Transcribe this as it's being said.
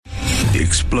The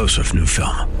explosive new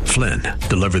film, Flynn,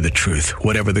 deliver the truth,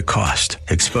 whatever the cost,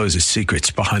 exposes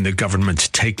secrets behind the government's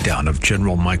takedown of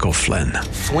General Michael Flynn.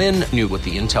 Flynn knew what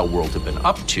the intel world had been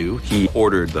up to. He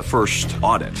ordered the first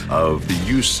audit of the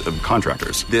use of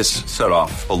contractors. This set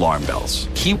off alarm bells.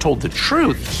 He told the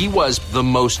truth. He was the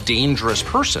most dangerous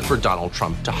person for Donald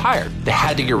Trump to hire. They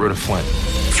had to get rid of Flynn.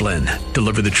 Flynn,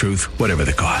 deliver the truth, whatever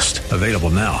the cost. Available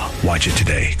now. Watch it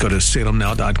today. Go to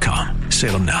salemnow.com.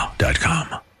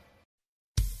 salemnow.com.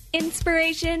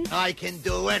 Inspiration. I can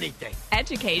do anything.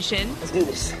 Education. Let's do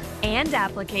this. And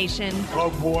application. Oh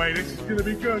boy, this is going to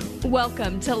be good.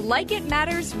 Welcome to Like It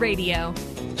Matters Radio.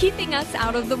 Keeping us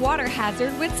out of the water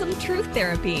hazard with some truth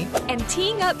therapy. And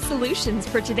teeing up solutions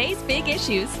for today's big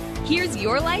issues. Here's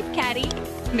your life caddy,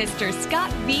 Mr.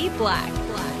 Scott V. Black.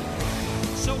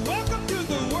 So welcome to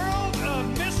the world of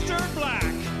Mr. Black.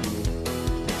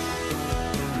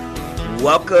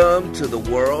 Welcome to the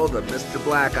world of Mr.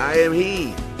 Black. I am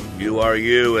he. You are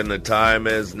you, and the time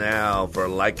is now for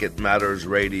Like It Matters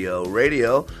Radio.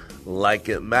 Radio, like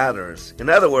it matters. In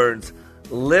other words,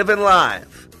 living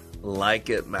life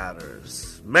like it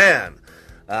matters. Man,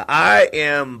 I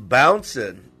am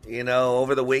bouncing. You know,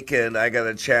 over the weekend, I got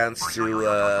a chance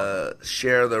to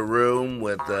share the room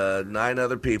with 9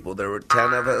 other people. There were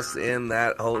 10 of us in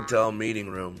that hotel meeting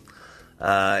room.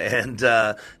 And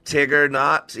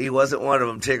Tigger he wasn't one of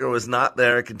them. Tigger was not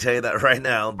there, I can tell you that right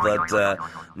now. But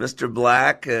Mr.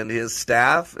 Black and his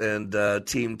staff and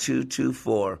Team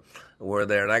 224 were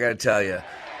there. And I got to tell you,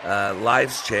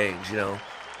 life's changed, you know.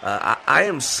 I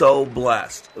am so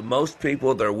blessed. Most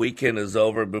people, their weekend is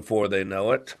over before they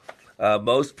know it.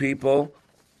 Most people,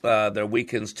 their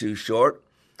weekend's too short.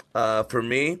 For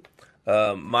me,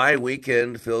 my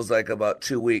weekend feels like about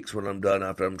 2 weeks when I'm done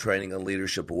after I'm training a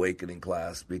Leadership Awakening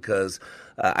class, because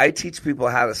I teach people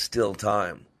how to still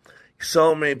time.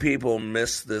 So many people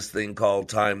miss this thing called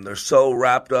time. They're so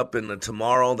wrapped up in the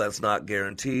tomorrow that's not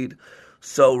guaranteed,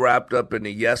 so wrapped up in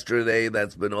the yesterday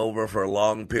that's been over for a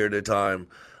long period of time,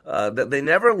 that they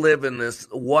never live in this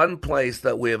one place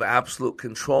that we have absolute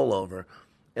control over,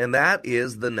 and that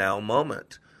is the now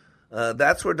moment.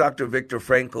 That's where Dr. Viktor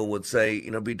Frankl would say,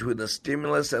 you know, between the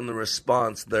stimulus and the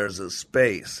response, there's a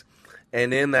space.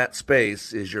 And in that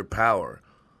space is your power.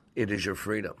 It is your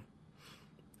freedom.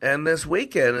 And this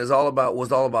weekend was all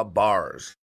about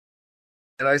bars.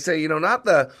 And I say, you know, not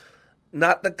the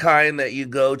kind that you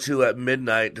go to at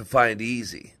midnight to find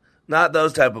easy. Not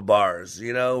those type of bars,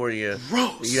 you know, where you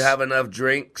have enough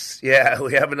drinks. Yeah,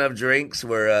 we have enough drinks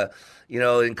where, you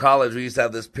know, in college we used to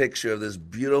have this picture of this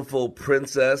beautiful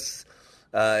princess,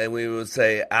 and we would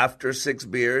say after 6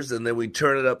 beers, and then we'd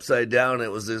turn it upside down, and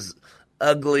it was this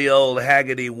ugly old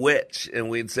haggardy witch, and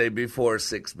we'd say before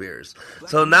 6 beers.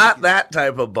 So not that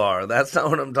type of bar. That's not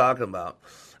what I'm talking about.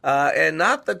 And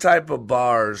not the type of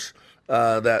bars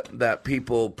that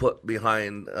people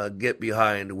get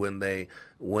behind when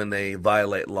they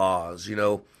violate laws. You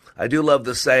know, I do love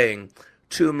the saying,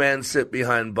 2 men sit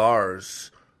behind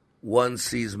bars, one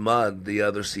sees mud, the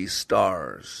other sees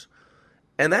stars.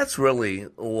 And that's really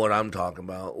what I'm talking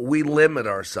about. We limit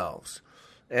ourselves,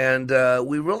 and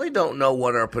we really don't know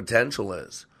what our potential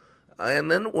is.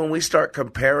 And then when we start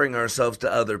comparing ourselves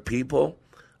to other people,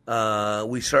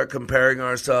 we start comparing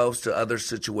ourselves to other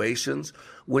situations,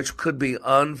 which could be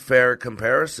unfair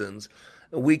comparisons,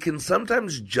 we can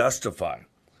sometimes justify.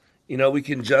 You know, we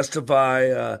can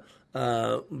justify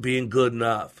being good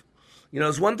enough. You know,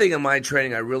 it's one thing in my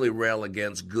training I really rail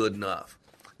against: good enough.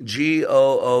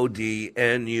 GOODNUFF.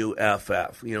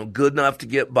 You know, good enough to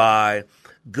get by,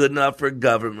 good enough for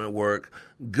government work,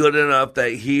 good enough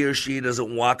that he or she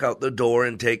doesn't walk out the door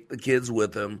and take the kids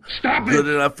with him, good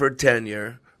enough for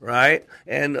tenure, right?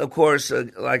 And, of course,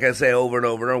 like I say over and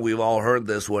over and over, we've all heard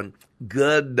this one,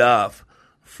 good enough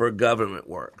for government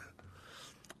work.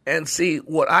 And see,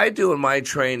 what I do in my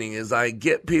training is I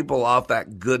get people off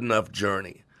that good enough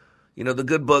journey. You know, the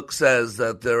good book says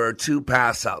that there are 2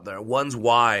 paths out there. One's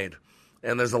wide,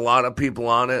 and there's a lot of people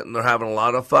on it, and they're having a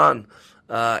lot of fun,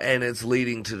 and it's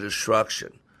leading to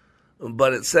destruction.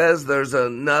 But it says there's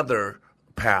another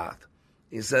path.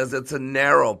 He says it's a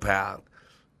narrow path,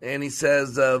 and he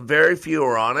says very few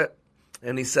are on it,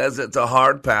 and he says it's a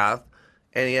hard path,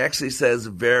 and he actually says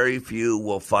very few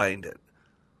will find it.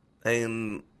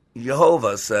 And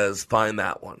Jehovah says find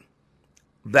that one.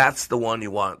 That's the one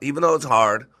you want, even though it's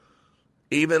hard.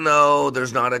 Even though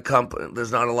there's not a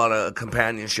lot of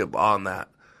companionship on that.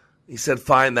 He said,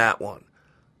 find that one,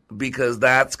 because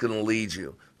that's going to lead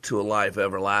you to a life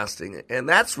everlasting. And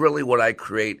that's really what I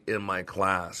create in my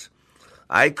class.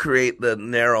 I create the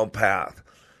narrow path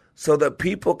so that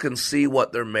people can see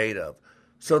what they're made of,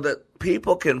 so that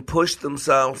people can push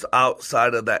themselves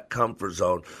outside of that comfort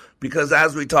zone. Because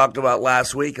as we talked about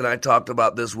last week, and I talked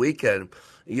about this weekend,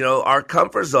 our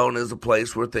comfort zone is a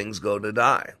place where things go to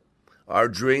die. Our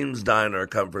dreams die in our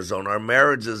comfort zone. Our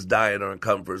marriages die in our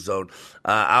comfort zone.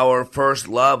 Our first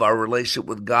love, our relationship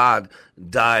with God,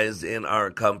 dies in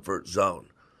our comfort zone.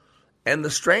 And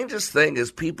the strangest thing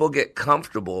is people get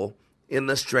comfortable in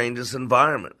the strangest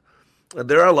environment.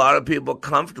 There are a lot of people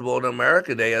comfortable in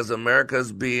America today as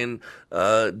America's being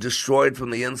destroyed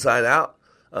from the inside out.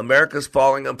 America's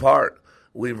falling apart.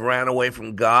 We've ran away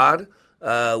from God.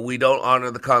 We don't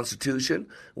honor the Constitution.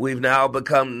 We've now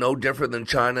become no different than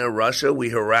China or Russia. We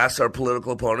harass our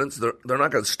political opponents. They're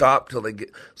not going to stop till they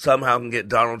somehow can get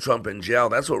Donald Trump in jail.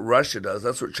 That's what Russia does.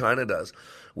 That's what China does.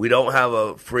 We don't have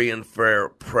a free and fair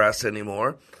press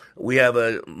anymore. We have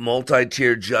a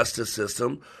multi-tiered justice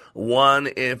system. One,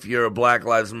 if you're a Black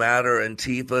Lives Matter,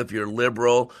 Antifa, if you're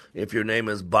liberal, if your name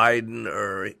is Biden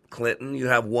or Clinton, you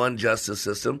have one justice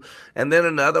system. And then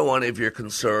another one if you're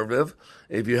conservative,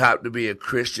 if you happen to be a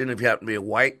Christian, if you happen to be a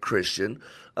white Christian,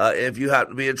 if you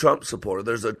happen to be a Trump supporter.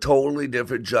 There's a totally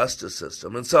different justice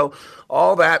system. And so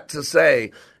all that to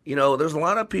say, there's a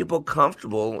lot of people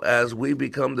comfortable as we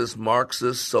become this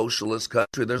Marxist socialist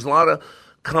country. There's a lot of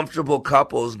comfortable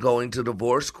couples going to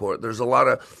divorce court. There's a lot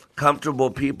of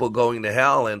comfortable people going to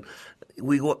hell, and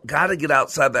we got to get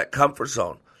outside that comfort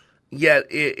zone. Yet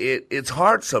it's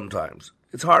hard sometimes.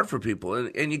 It's hard for people,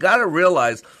 and you got to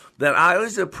realize that I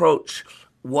always approach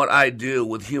what I do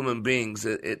with human beings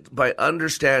by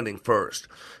understanding first.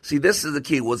 See, this is the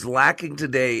key. What's lacking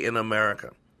today in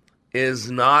America is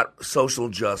not social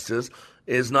justice,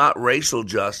 is not racial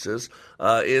justice,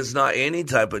 is not any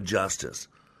type of justice.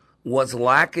 What's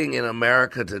lacking in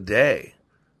America today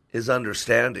is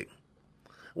understanding.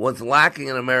 What's lacking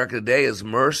in America today is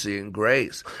mercy and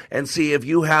grace. And see, if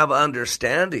you have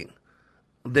understanding,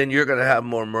 then you're going to have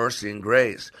more mercy and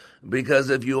grace.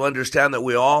 Because if you understand that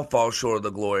we all fall short of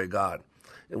the glory of God,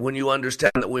 when you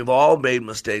understand that we've all made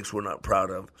mistakes we're not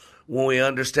proud of, when we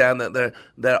understand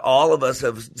that all of us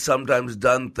have sometimes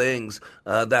done things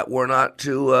that we're not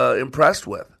too impressed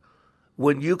with,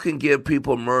 when you can give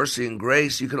people mercy and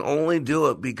grace, you can only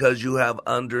do it because you have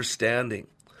understanding.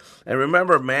 And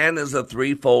remember, man is a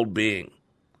threefold being.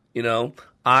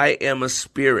 I am a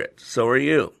spirit, so are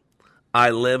you. I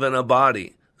live in a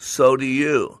body, so do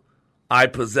you. I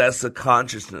possess a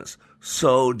consciousness,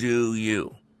 so do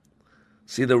you.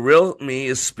 See, the real me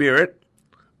is spirit.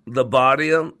 The body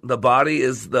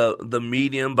is the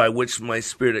medium by which my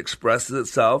spirit expresses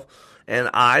itself, and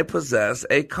I possess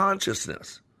a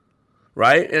consciousness.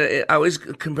 Right? And I always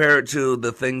compare it to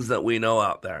the things that we know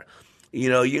out there. You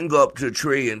can go up to a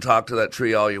tree and talk to that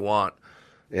tree all you want.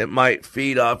 It might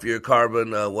feed off your carbon,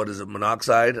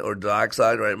 monoxide or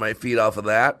dioxide, right? It might feed off of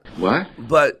that. What?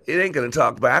 But it ain't going to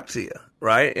talk back to you,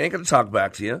 right? It ain't going to talk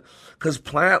back to you because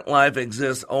plant life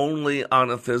exists only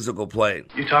on a physical plane.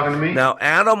 You talking to me? Now,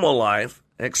 animal life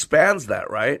expands that,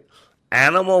 right?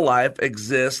 Animal life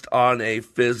exists on a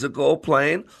physical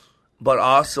plane, but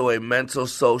also a mental,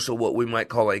 social, what we might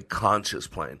call a conscious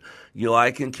plane.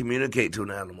 I can communicate to an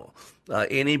animal.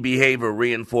 Any behavior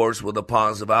reinforced with a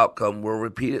positive outcome will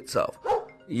repeat itself.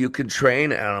 You can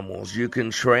train animals. You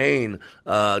can train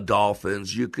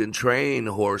dolphins. You can train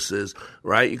horses,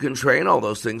 right? You can train all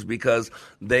those things because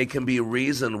they can be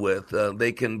reasoned with.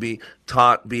 They can be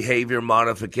taught behavior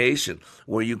modification,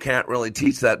 where you can't really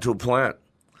teach that to a plant.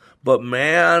 But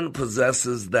man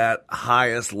possesses that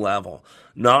highest level.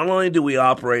 Not only do we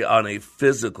operate on a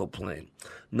physical plane,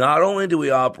 not only do we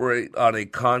operate on a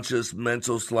conscious,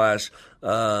 mental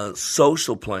 /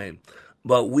 social plane,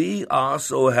 but we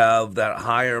also have that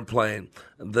higher plane,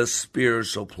 the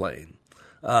spiritual plane.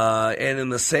 And in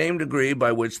the same degree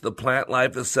by which the plant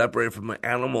life is separated from the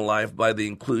animal life by the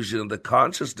inclusion of the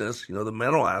consciousness, the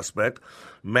mental aspect,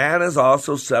 man is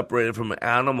also separated from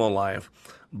animal life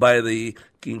by the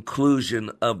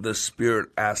inclusion of the spirit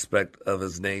aspect of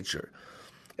his nature.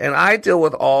 And I deal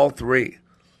with all three.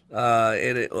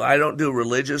 I don't do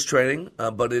religious training,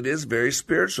 but it is very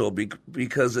spiritual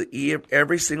because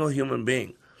every single human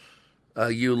being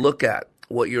you look at,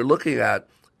 what you're looking at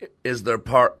is their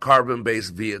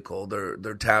carbon-based vehicle,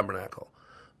 their tabernacle.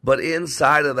 But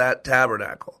inside of that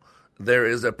tabernacle, there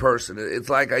is a person. It's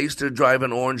like I used to drive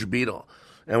an orange Beetle.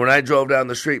 And when I drove down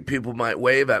the street, people might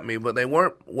wave at me, but they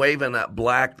weren't waving at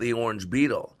Black, the orange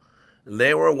Beetle.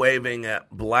 They were waving at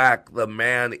Black, the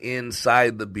man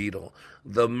inside the Beetle,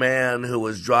 the man who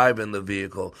was driving the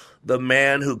vehicle, the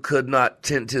man who could not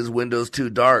tint his windows too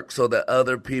dark so that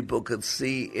other people could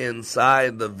see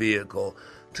inside the vehicle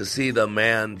to see the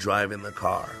man driving the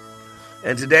car.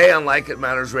 And today on Like It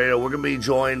Matters Radio, we're going to be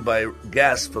joined by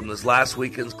guests from this last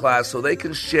weekend's class so they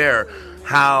can share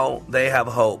how they have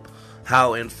hope,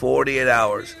 how in 48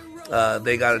 hours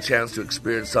they got a chance to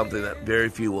experience something that very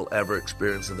few will ever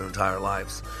experience in their entire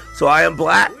lives. So I am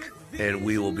Black, and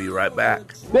we will be right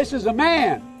back. This is a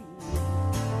man.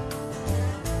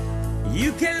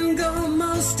 You can go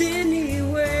most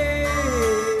anywhere.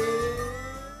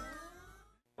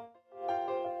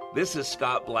 This is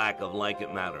Scott Black of Like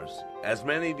It Matters. As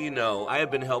many of you know, I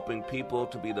have been helping people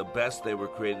to be the best they were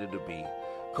created to be.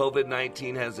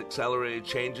 COVID-19 has accelerated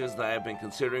changes that I have been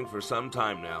considering for some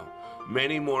time now.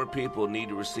 Many more people need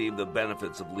to receive the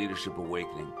benefits of Leadership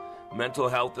Awakening. Mental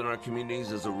health in our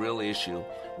communities is a real issue.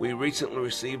 We recently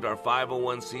received our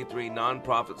 501c3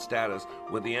 nonprofit status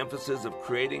with the emphasis of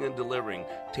creating and delivering,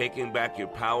 taking back your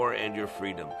power and your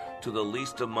freedom to the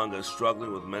least among us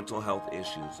struggling with mental health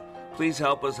issues. Please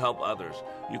help us help others.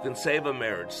 You can save a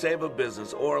marriage, save a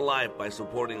business, or a life by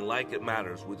supporting Like It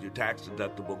Matters with your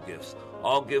tax-deductible gifts.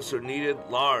 All gifts are needed,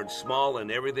 large, small, and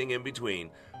everything in between.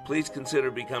 Please consider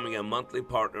becoming a monthly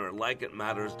partner at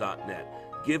likeitmatters.net.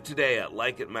 Give today at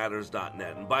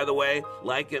likeitmatters.net. And by the way,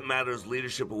 Like It Matters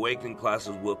Leadership Awakening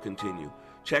classes will continue.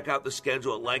 Check out the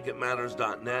schedule at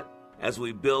likeitmatters.net as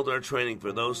we build our training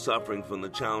for those suffering from the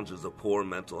challenges of poor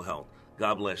mental health.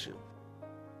 God bless you.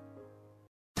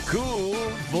 Cool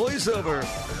voiceover,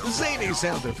 zany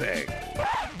sound effect.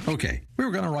 Okay, we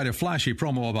were going to write a flashy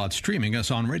promo about streaming us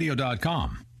on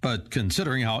radio.com. But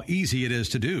considering how easy it is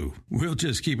to do, we'll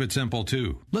just keep it simple,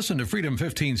 too. Listen to Freedom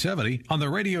 1570 on the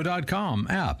radio.com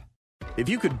app. If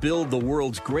you could build the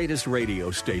world's greatest radio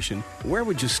station, where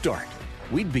would you start?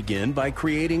 We'd begin by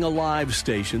creating a live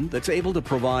station that's able to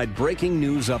provide breaking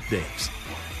news updates.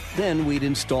 Then we'd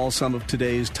install some of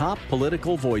today's top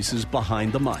political voices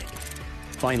behind the mic.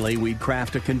 Finally, we'd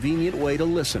craft a convenient way to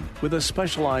listen with a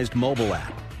specialized mobile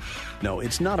app. No,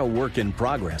 it's not a work in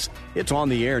progress. It's on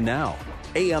the air now.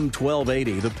 AM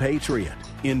 1280 The Patriot.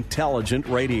 Intelligent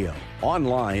radio.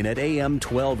 Online at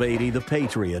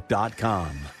am1280thepatriot.com.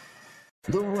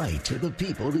 The right of the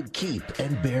people to keep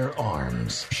and bear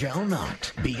arms shall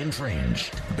not be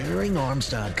infringed.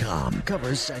 BearingArms.com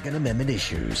covers Second Amendment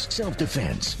issues,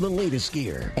 self-defense, the latest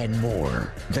gear, and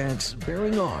more. That's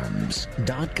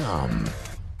BearingArms.com.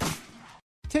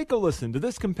 Take a listen to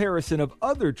this comparison of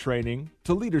other training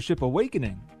to Leadership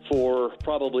Awakening. For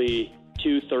probably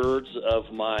 2/3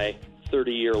 of my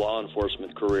 30-year law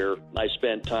enforcement career, I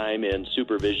spent time in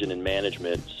supervision and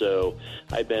management. So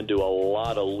I've been to a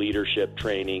lot of leadership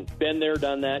training. Been there,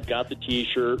 done that, got the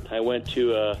T-shirt. I went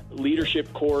to a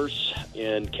leadership course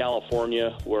in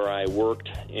California where I worked,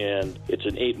 and it's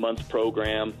an 8-month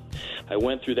program. I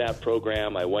went through that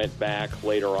program. I went back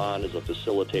later on as a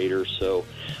facilitator, so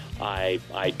I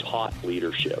taught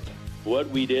leadership. What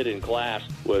we did in class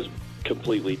was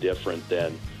completely different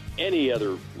than any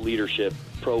other leadership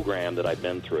program that I've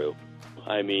been through.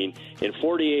 I mean, in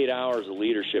 48 hours of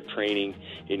leadership training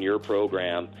in your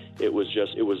program, it was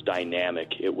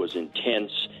dynamic. It was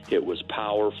intense. It was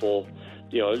powerful.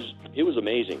 You know, it was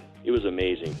amazing. It was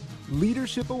amazing.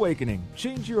 Leadership Awakening.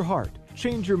 Change your heart.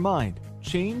 Change your mind.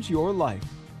 Change your life.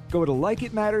 Go to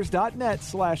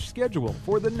likeitmatters.net/schedule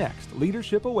for the next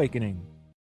Leadership Awakening.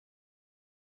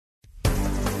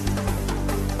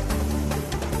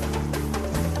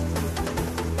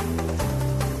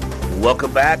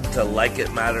 Welcome back to Like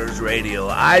It Matters Radio.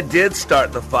 I did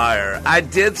start the fire.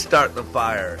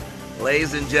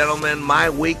 Ladies and gentlemen, my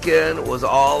weekend was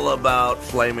all about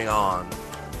flaming on.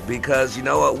 Because you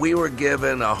know what? We were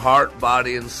given a heart,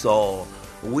 body, and soul.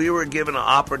 We were given an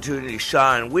opportunity to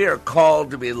shine. We are called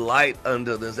to be light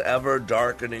unto this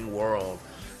ever-darkening world.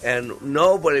 And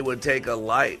nobody would take a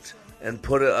light and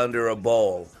put it under a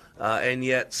bowl. And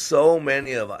yet so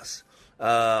many of us,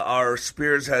 our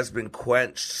spirits has been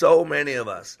quenched. So many of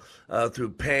us,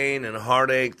 through pain and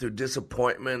heartache, through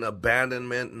disappointment,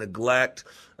 abandonment, neglect,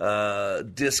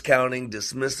 discounting,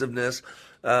 dismissiveness,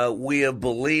 we have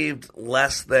believed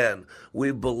less than.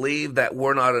 We believe that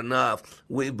we're not enough.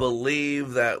 We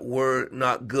believe that we're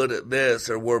not good at this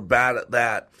or we're bad at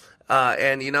that.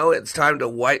 And you know, it's time to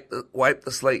wipe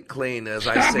the slate clean, as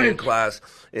I say in class.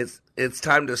 It's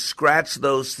time to scratch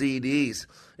those CDs.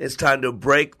 It's time to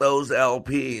break those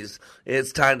LPs.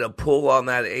 It's time to pull on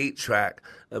that 8-track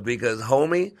because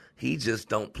homie, he just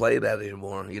don't play that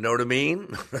anymore. You know what I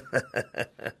mean?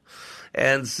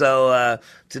 And so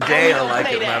today on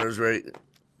Like It Matters Radio.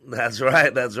 That's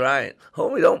right.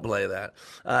 Homie, don't play that.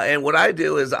 And what I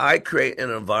do is I create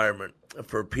an environment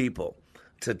for people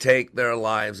to take their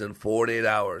lives in 48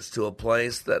 hours to a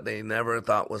place that they never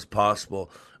thought was possible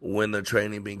when the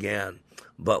training began.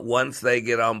 But once they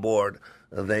get on board,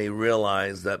 they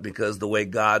realize that because the way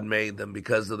God made them,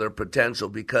 because of their potential,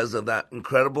 because of that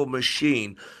incredible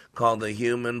machine called the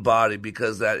human body,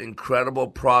 because that incredible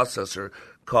processor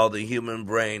called the human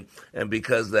brain, and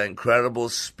because that incredible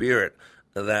spirit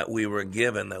that we were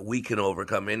given, that we can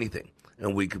overcome anything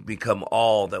and we can become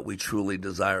all that we truly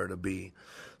desire to be.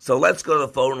 So let's go to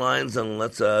the phone lines and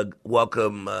let's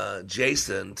welcome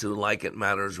Jason to Like It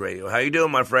Matters Radio. How you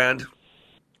doing, my friend?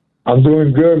 I'm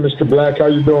doing good, Mr. Black. How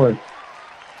you doing?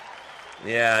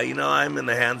 Yeah, I'm in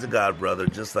the hands of God, brother,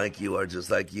 just like you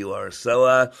are.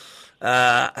 So,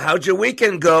 how'd your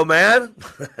weekend go, man?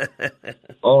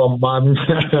 Oh,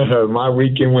 my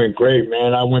weekend went great,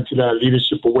 man. I went to that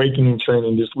Leadership Awakening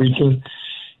training this weekend,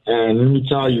 and let me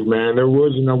tell you, man, there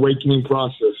was an awakening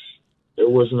process. It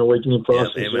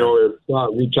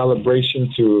brought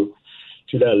recalibration to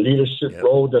that leadership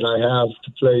role that I have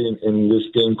to play in this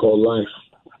game called life.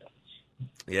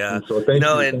 Yeah. And so thank you.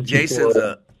 And Jason's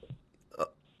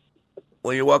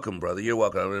well, you're welcome, brother. You're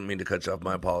welcome. I didn't mean to cut you off.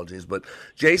 My apologies. But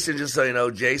Jason, just so you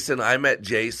know, I met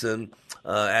Jason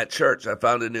at church. I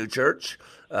found a new church,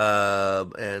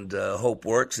 and Hope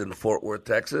Works in Fort Worth,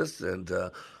 Texas. And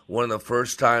one of the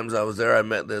first times I was there, I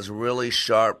met this really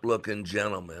sharp-looking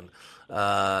gentleman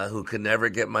who could never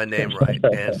get my name right.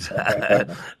 And,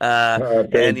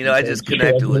 I just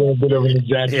connected with him. A little bit of an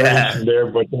exaggeration there,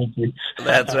 but thank you.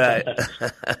 That's right.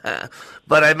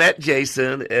 But I met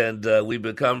Jason, and we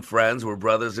become friends. We're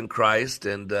brothers in Christ,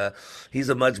 and he's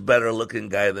a much better-looking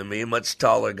guy than me, a much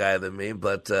taller guy than me,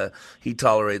 but he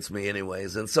tolerates me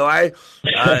anyways. And so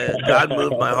God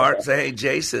moved my heart and said, hey,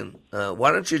 Jason,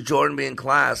 why don't you join me in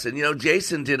class? And,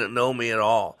 Jason didn't know me at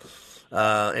all.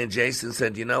 And Jason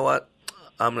said, you know what?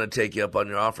 I'm going to take you up on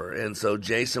your offer. And so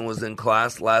Jason was in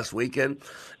class last weekend.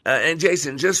 And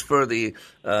Jason, just for the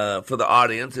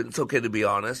audience, and it's okay to be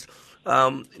honest,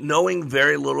 knowing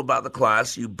very little about the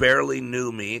class, you barely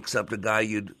knew me except a guy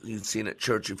you'd seen at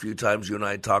church a few times. You and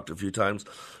I talked a few times.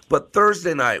 But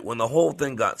Thursday night, when the whole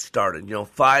thing got started,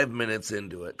 5 minutes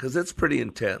into it, because it's pretty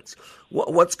intense,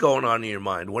 what's going on in your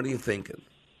mind? What are you thinking?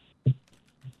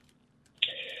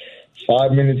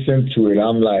 5 minutes into it,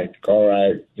 I'm like, all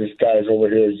right, this guy's over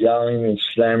here yelling and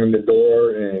slamming the door,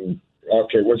 and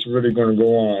okay, what's really going to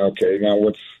go on? Okay, now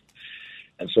what's...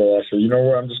 And so I said, you know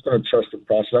what, I'm just going to trust the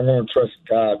process. I'm going to trust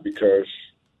God because,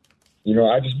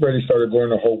 I just barely started going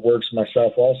to Hope Works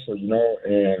myself also,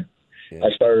 and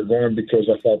I started going because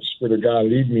I thought the Spirit of God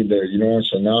lead me there, and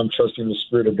so now I'm trusting the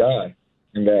Spirit of God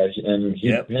and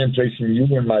Him placing you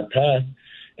in my path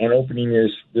and opening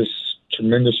this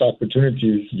tremendous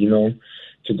opportunity,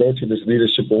 to go to this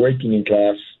Leadership Awakening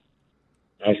class.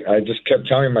 I just kept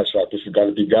telling myself, this has got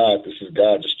to be God. This is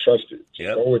God. Just trust it.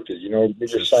 Just go with it. Give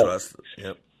yourself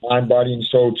mind, body, and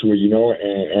soul to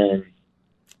it,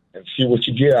 and see what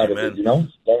you get out of it, Don't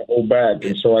hold back.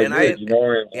 And so I did,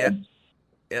 go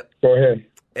ahead.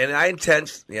 And I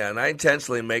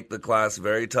intentionally make the class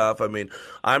very tough. I mean,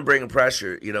 I'm bringing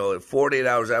pressure. 48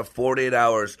 hours. I have 48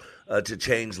 hours to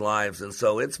change lives, and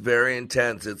so it's very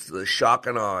intense. It's the shock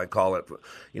and awe, I call it.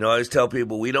 I always tell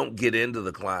people we don't get into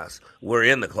the class. We're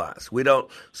in the class. We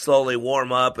don't slowly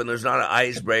warm up, and there's not an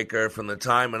icebreaker from the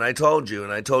time. And I told you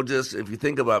this, if you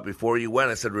think about it, before you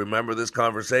went, I said, remember this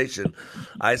conversation.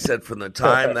 I said, from the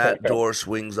time that door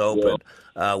swings open,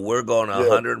 we're going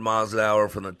 100 miles an hour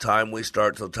from the time we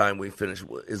start till the time we finish.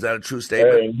 Is that a true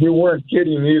statement? Hey, you weren't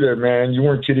kidding either, man. You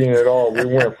weren't kidding at all. We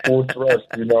went full thrust,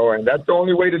 and that's the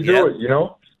only way to do it,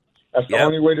 That's the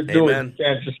only way to do it. You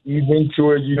can't just ease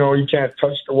into it, you can't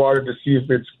touch the water to see if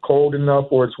it's cold enough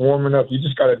or it's warm enough. You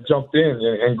just got to jump in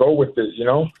and go with it,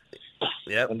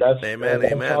 Yep. And that's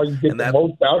how you get the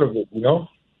most out of it,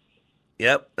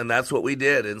 Yep, and that's what we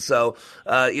did. And so,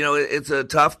 it's a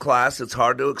tough class. It's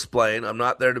hard to explain. I'm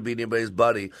not there to be anybody's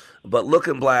buddy. But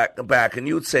looking back, and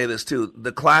you would say this too,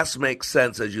 the class makes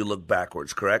sense as you look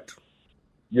backwards, correct?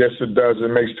 Yes, it does. It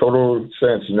makes total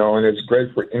sense, and it's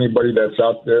great for anybody that's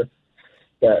out there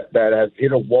that has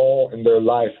hit a wall in their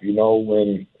life,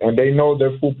 and they know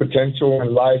their full potential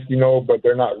in life, but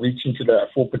they're not reaching to that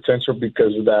full potential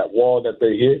because of that wall that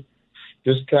they hit.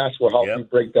 This class will help you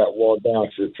break that wall down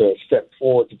to step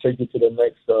forward, to take you to the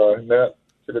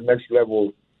next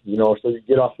level, so you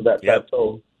get off of that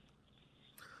plateau.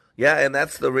 Yeah, and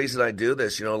that's the reason I do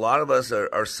this. A lot of us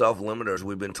are self-limiters.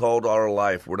 We've been told all our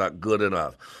life we're not good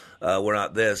enough. we're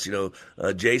not this.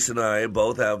 Jason and I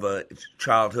both have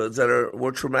childhoods that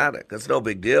were traumatic. It's no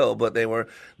big deal, but they were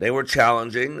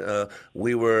challenging.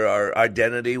 Our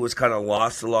identity was kind of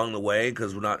lost along the way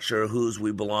because we're not sure whose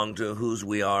we belong to, whose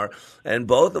we are, and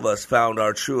both of us found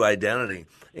our true identity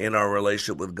in our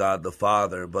relationship with God the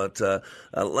Father. But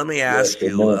let me ask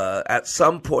you, at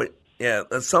some point in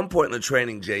the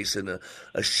training, Jason,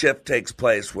 a shift takes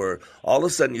place where all of a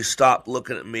sudden you stop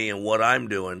looking at me and what I'm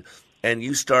doing, and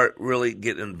you start really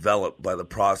getting enveloped by the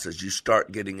process. You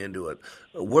start getting into it.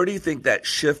 Where do you think that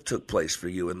shift took place for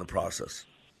you in the process?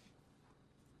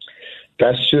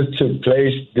 That shift took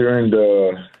place during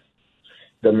the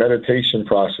meditation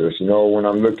process. When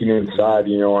I'm looking inside,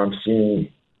 I'm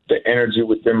seeing the energy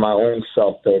within my own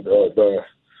self, the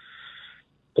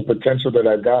potential that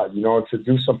I got, to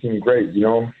do something great.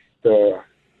 The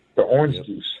orange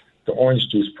juice. The orange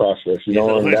juice process,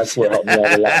 and that's what helped me out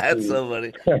a lot. That's so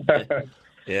funny.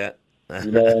 Yeah.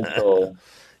 So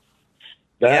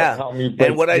that helped me break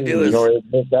and what through, I do is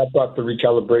that brought the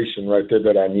recalibration right there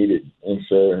that I needed.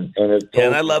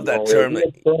 And I love that term.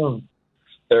 It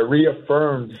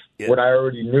reaffirmed what I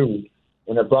already knew,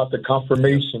 and it brought the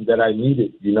confirmation that I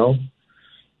needed,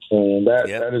 and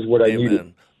that is what I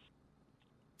needed.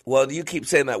 Well, you keep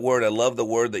saying that word. I love the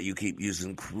word that you keep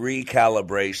using,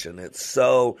 recalibration.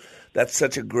 That's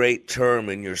such a great term,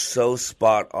 and you're so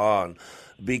spot on.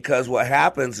 Because what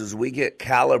happens is we get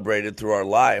calibrated through our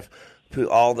life to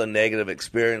all the negative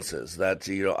experiences that,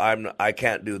 I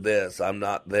can't do this, I'm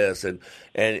not this.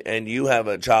 And you have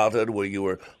a childhood where you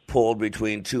were pulled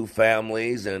between two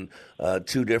families and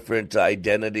two different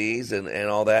identities and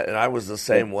all that. And I was the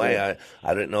same way.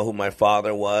 I didn't know who my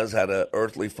father was, had an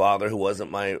earthly father who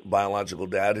wasn't my biological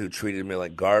dad, who treated me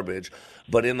like garbage.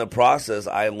 But in the process,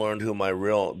 I learned who my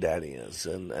real daddy is,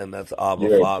 and that's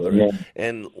Abba Father. Yeah.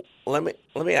 And let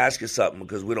me ask you something,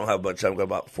 because we don't have much time. We've got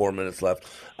about 4 minutes left.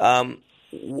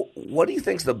 What do you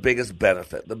think is the biggest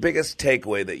benefit, the biggest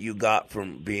takeaway that you got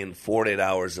from being 48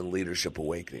 hours in Leadership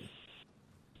Awakening?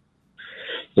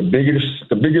 The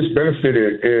biggest benefit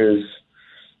is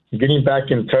getting back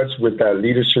in touch with that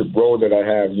leadership role that I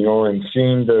have, and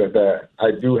seeing that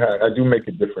I do make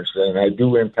a difference, and I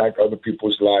do impact other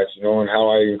people's lives, and how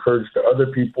I encourage the other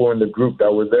people in the group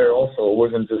that were there. Also, it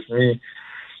wasn't just me,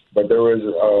 but there was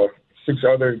 6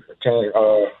 other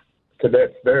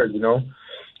cadets there,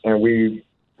 and we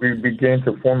began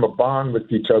to form a bond with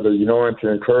each other, and to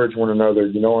encourage one another,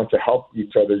 and to help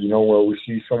each other, where we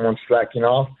see someone slacking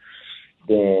off,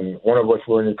 then one of us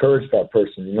will encourage that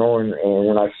person, and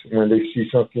when they see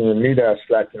something in me that's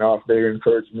slacking off, they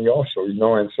encourage me also,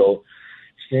 and so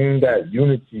seeing that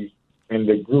unity in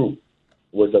the group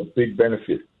was a big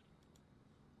benefit.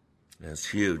 That's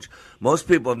huge. Most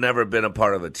people have never been a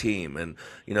part of a team, and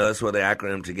that's where the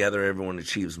acronym Together Everyone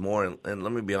Achieves More. And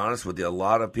let me be honest with you, a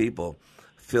lot of people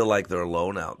feel like they're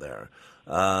alone out there.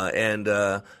 I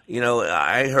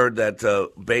heard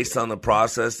that based on the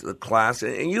process, the class,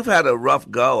 and you've had a rough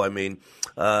go. I mean,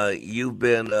 you've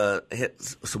been hit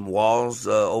some walls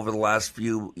over the last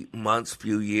few months,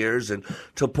 few years, and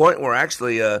to a point where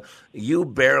actually you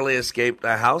barely escaped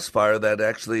a house fire that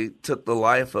actually took the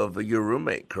life of your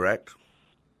roommate, correct?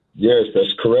 Yes,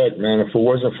 that's correct, man. If it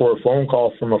wasn't for a phone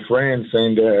call from a friend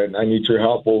saying that I need your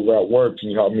help over at work, can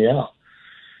you help me out?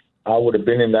 I would have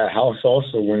been in that house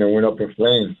also when it went up in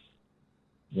flames.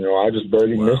 I just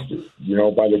barely missed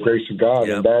it, by the grace of God.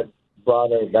 Yep. And that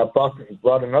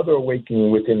brought another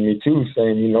awakening within me too,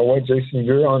 saying, you know what, Jason,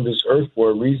 you're on this earth for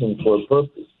a reason, for a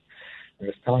purpose. And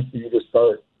it's time for you to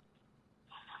start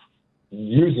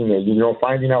using it,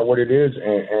 finding out what it is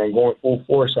and going full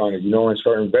force on it, and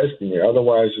start investing it.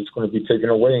 Otherwise, it's going to be taken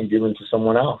away and given to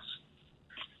someone else.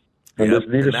 And this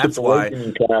Leadership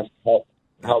Awakening class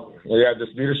this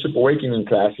Leadership Awakening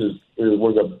class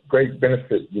was a great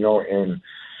benefit, in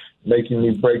making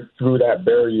me break through that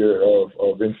barrier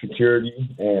of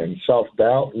insecurity and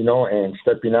self-doubt, and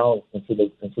stepping out into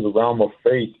the realm of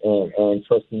faith and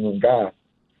trusting in God.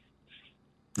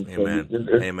 Amen.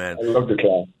 Amen. I love the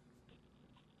class.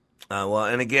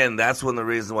 And again, that's one of the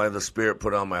reasons why the Spirit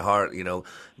put on my heart.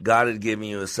 God had given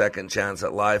you a second chance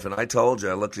at life. And I told you,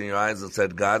 I looked in your eyes and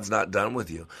said, God's not done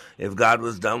with you. If God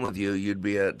was done with you, you'd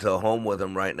be at home with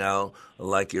him right now,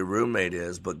 like your roommate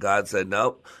is. But God said,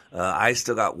 nope, I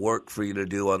still got work for you to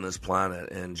do on this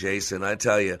planet. And Jason, I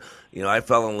tell you, I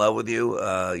fell in love with you.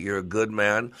 You're a good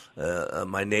man,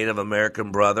 my Native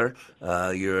American brother.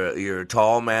 You're a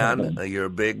tall man. You're a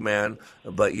big man,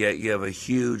 but yet you have a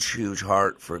huge, huge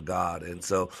heart for God. And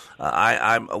so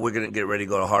we're going to get ready to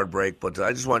go to hard break. But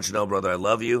I just want you to know, brother, I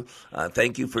love you.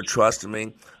 Thank you for trusting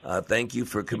me. Thank you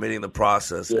for committing the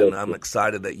process. And I'm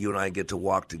excited that you and I get to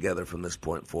walk together from this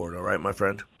point forward. All right, my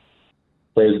friend?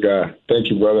 Praise God. Thank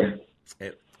you, brother.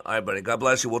 Hey, all right, buddy. God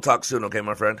bless you. We'll talk soon, okay,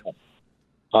 my friend?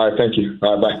 All right, thank you.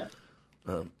 All right,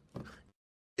 bye.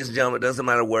 Ladies and gentlemen, it doesn't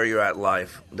matter where you're at in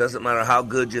life. It doesn't matter how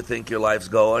good you think your life's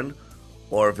going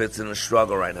or if it's in a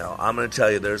struggle right now. I'm going to tell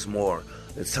you there's more.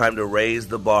 It's time to raise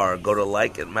the bar. Go to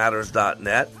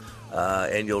likeitmatters.net.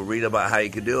 And you'll read about how you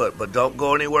can do it. But don't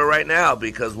go anywhere right now,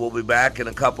 because we'll be back in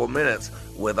a couple of minutes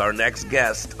with our next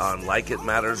guest on Like It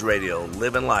Matters Radio.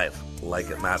 Living life like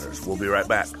it matters. We'll be right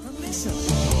back. Settling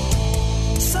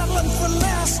for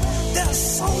less, there's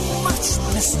so much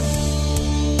missing.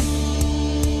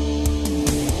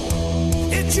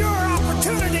 It's your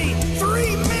opportunity.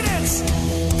 3 minutes.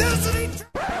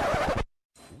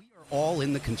 All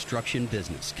in the construction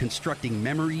business, constructing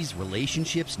memories,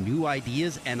 relationships, new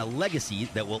ideas, and a legacy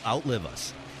that will outlive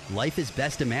us. Life is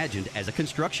best imagined as a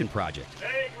construction project.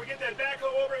 Hey, can we get that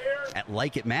backhoe over here? At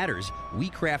Like It Matters, we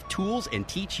craft tools and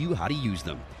teach you how to use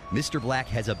them. Mr. Black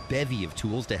has a bevy of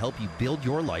tools to help you build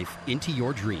your life into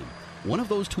your dream. One of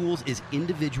those tools is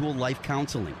individual life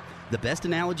counseling. The best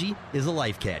analogy is a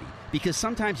life caddy, because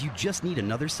sometimes you just need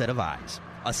another set of eyes.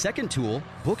 A second tool,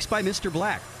 Books by Mr.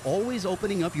 Black, always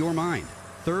opening up your mind.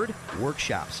 Third,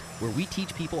 workshops, where we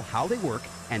teach people how they work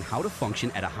and how to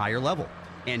function at a higher level.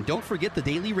 And don't forget the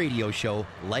daily radio show,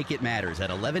 Like It Matters,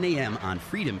 at 11 a.m. on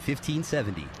Freedom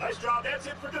 1570. Nice job. That's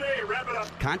it for today. Wrap it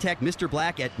up. Contact Mr.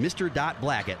 Black at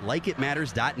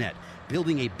mr.black@likeitmatters.net.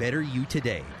 Building a better you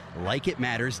today.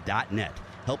 Likeitmatters.net.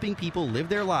 Helping people live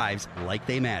their lives like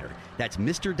they matter. That's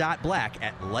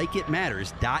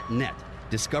mr.black@likeitmatters.net.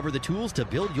 Discover the tools to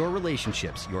build your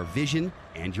relationships, your vision,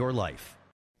 and your life.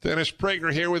 Dennis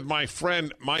Prager here with my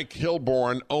friend Mike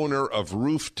Hilborn, owner of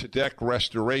Roof to Deck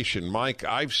Restoration. Mike,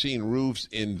 I've seen roofs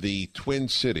in the Twin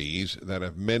Cities that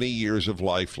have many years of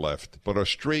life left, but are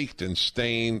streaked and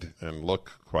stained and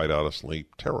look, quite honestly,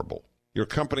 terrible. Your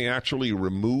company actually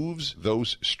removes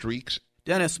those streaks?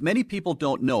 Dennis, many people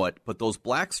don't know it, but those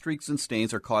black streaks and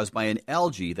stains are caused by an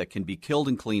algae that can be killed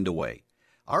and cleaned away.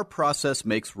 Our process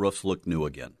makes roofs look new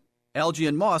again. Algae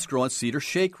and moss grow on cedar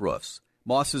shake roofs.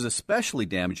 Moss is especially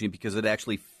damaging because it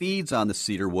actually feeds on the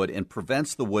cedar wood and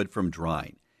prevents the wood from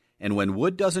drying. And when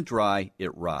wood doesn't dry,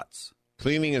 it rots.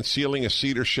 Cleaning and sealing a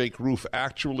cedar shake roof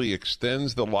actually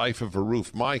extends the life of a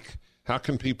roof. Mike, how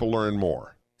can people learn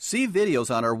more? See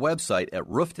videos on our website at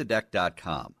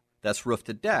rooftodeck.com. That's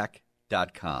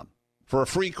rooftodeck.com. For a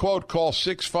free quote, call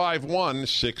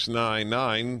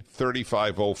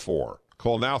 651-699-3504.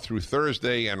 Call now through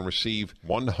Thursday and receive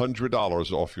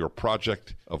 $100 off your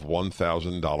project of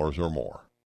 $1,000 or more.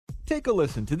 Take a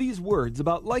listen to these words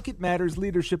about Like It Matters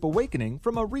Leadership Awakening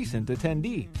from a recent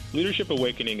attendee. Leadership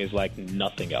Awakening is like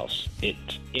nothing else.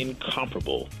 It's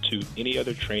incomparable to any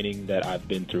other training that I've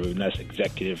been through, and that's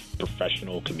executive,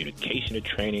 professional communication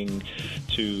training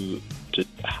to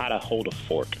how to hold a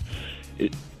fork.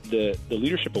 The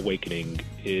Leadership Awakening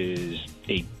is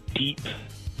a deep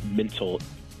mental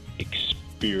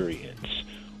experience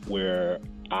where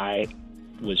I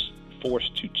was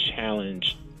forced to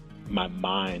challenge my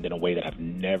mind in a way that I've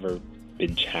never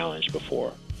been challenged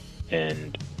before,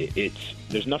 and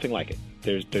there's nothing like it.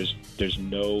 There's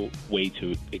no way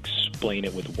to explain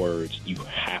it with words. You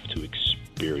have to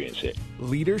experience it.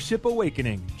 Leadership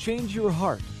Awakening. Change your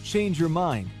heart, change your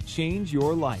mind, change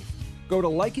your life. Go to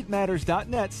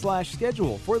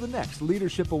likeitmatters.net/schedule for the next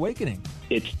Leadership Awakening.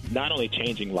 It's not only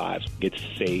changing lives, it's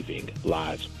saving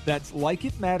lives. That's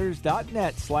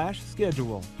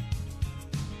likeitmatters.net/schedule.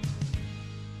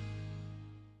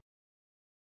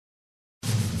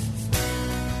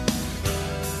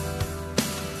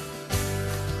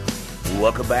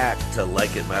 Welcome back to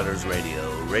Like It Matters Radio.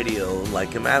 Radio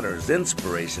like it matters.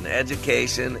 Inspiration,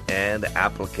 education, and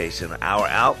application. Our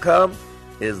outcome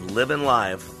is living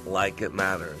life like it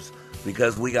matters.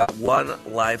 Because we got one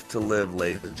life to live,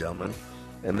 ladies and gentlemen.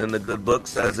 And then the good book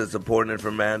says it's appointed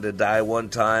for man to die one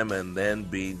time and then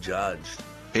be judged.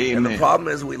 Amen. And the problem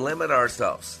is we limit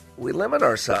ourselves. We limit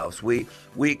ourselves. We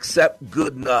accept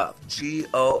good enough.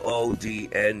 GOODNUFF.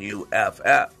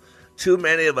 Too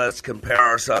many of us compare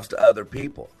ourselves to other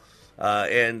people.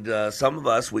 And some of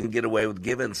us, we can get away with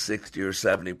giving 60 or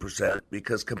 70%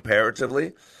 because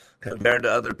comparatively, compared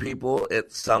to other people,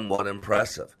 it's somewhat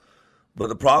impressive. But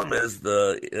the problem is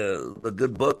the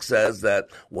good book says that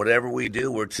whatever we do,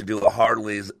 we're to do it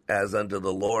heartily as unto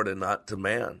the Lord and not to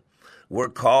man. We're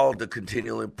called to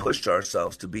continually push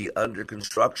ourselves to be under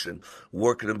construction,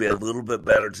 working to be a little bit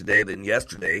better today than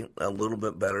yesterday, a little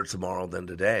bit better tomorrow than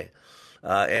today.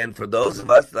 And for those of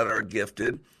us that are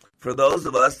gifted, for those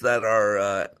of us that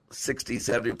are 60,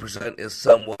 70% is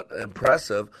somewhat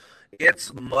impressive,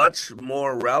 it's much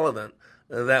more relevant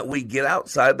that we get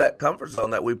outside that comfort zone,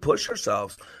 that we push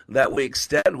ourselves, that we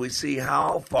extend, we see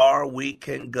how far we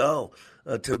can go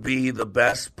to be the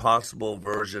best possible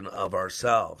version of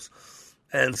ourselves.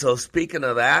 And so speaking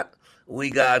of that, we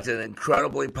got an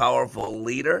incredibly powerful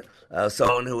leader.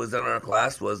 Someone who was in our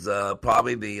class was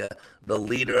probably the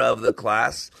leader of the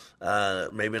class,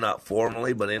 maybe not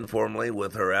formally, but informally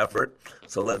with her effort.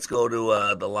 So let's go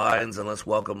to the lines and let's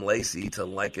welcome Lacey to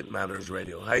Like It Matters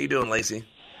Radio. How you doing, Lacey?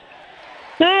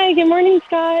 Hi, good morning,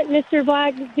 Scott. Mr.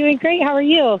 Black, doing great. How are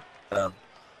you?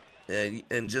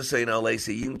 And just so you know,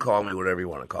 Lacey, you can call me whatever you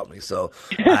want to call me. So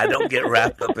I don't get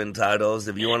wrapped up in titles.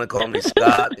 If you want to call me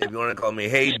Scott, if you want to call me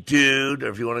Hey Dude, or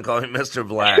if you want to call me Mr.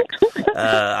 Black,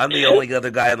 I'm the only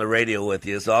other guy on the radio with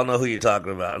you, so I'll know who you're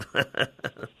talking about.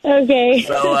 Okay.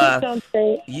 So sounds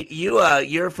great.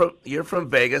 you're from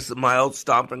Vegas, my old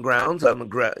stomping grounds.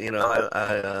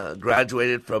 I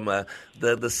graduated from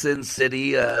the Sin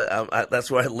City. That's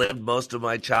where I lived most of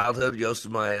my childhood, most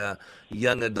of my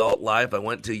young adult life. I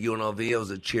went to UNLV. I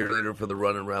was a cheerleader for the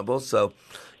Running Rebels. So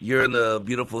you're in the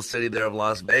beautiful city there of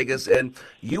Las Vegas, and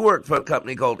you work for a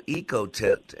company called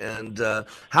EcoTint. And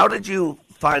how did you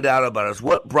find out about us?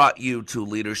 What brought you to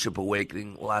Leadership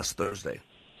Awakening last Thursday?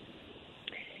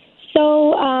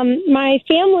 So my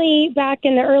family back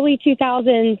in the early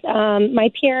 2000s,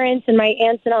 my parents and my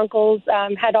aunts and uncles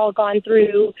had all gone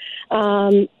through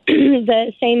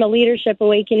the same Leadership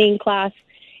Awakening class.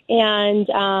 And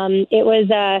it was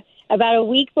about a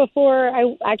week before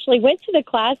I actually went to the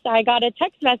class, I got a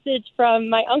text message from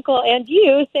my uncle and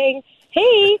you saying,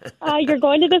 hey, you're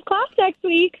going to this class next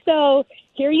week, so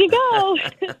here you go.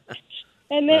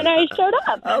 And then I showed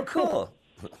up. Oh, cool.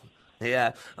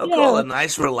 Yeah. Oh, Yeah. cool. A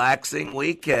nice, relaxing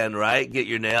weekend, right? Get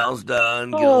your nails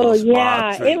done, get a little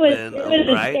spa yeah. It was treatment,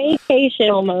 right? a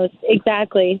staycation almost.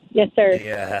 Exactly. Yes, sir.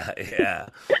 Yeah.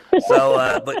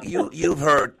 So, but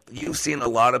you've seen a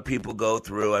lot of people go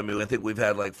through. I mean, I think we've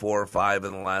had like 4 or 5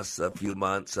 in the last few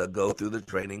months go through the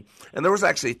training, and there was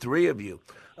actually 3 of you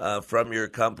from your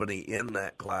company in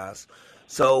that class.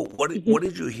 So, what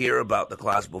did you hear about the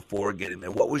class before getting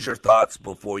there? What was your thoughts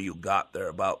before you got there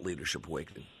about Leadership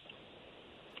Awakening?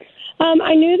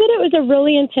 I knew that it was a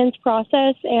really intense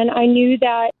process, and I knew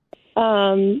that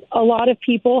a lot of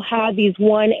people had these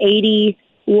 180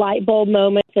 light bulb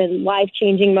moments and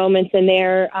life-changing moments in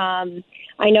there.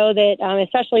 I know that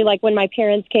especially like when my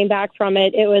parents came back from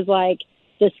it, it was like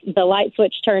just the light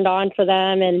switch turned on for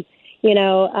them. And,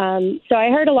 so I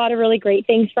heard a lot of really great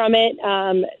things from it.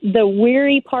 The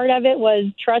weary part of it was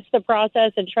trust the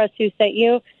process and trust who sent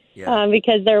you. Yeah.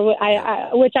 Because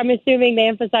which I'm assuming they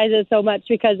emphasize it so much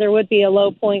because there would be a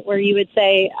low point where you would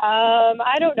say,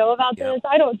 I don't know about this.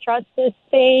 I don't trust this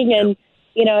thing. And,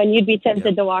 and you'd be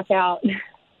tempted to walk out.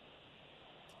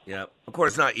 Yeah, of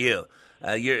course, not you.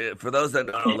 For those that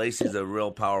don't know, Lacey's a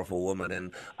real powerful woman,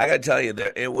 and I got to tell you,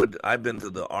 I've been through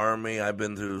the Army, I've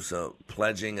been through some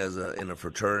pledging in a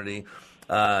fraternity.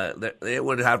 It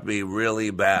would have to be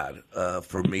really bad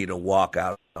for me to walk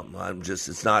out.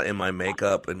 It's not in my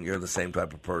makeup, and you're the same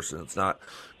type of person. It's not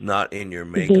in your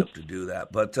makeup to do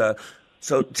that. But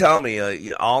so tell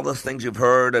me, all the things you've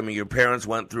heard. I mean, your parents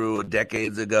went through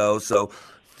decades ago. So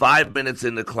 5 minutes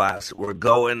into class, we're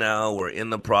going now. We're in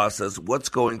the process. What's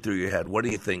going through your head? What are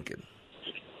you thinking?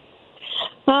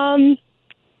 I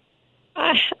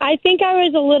think I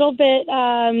was a little bit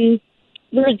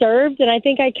reserved, and I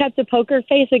think I kept a poker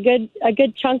face a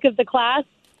good chunk of the class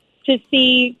to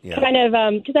see kind of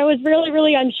because I was really,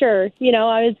 really unsure.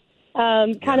 I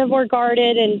was kind of more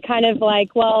guarded and kind of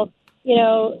like, well,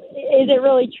 is it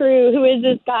really true? Who is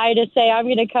this guy to say I'm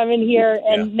going to come in here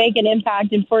and make an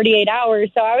impact in 48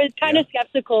 hours? So I was kind of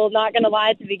skeptical, not going to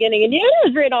lie at the beginning, and it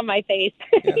was right on my face.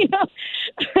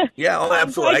 Yeah, oh,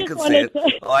 absolutely. I could see it.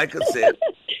 I could see it.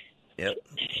 Yep.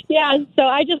 Yeah, so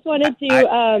I just wanted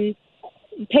to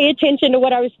pay attention to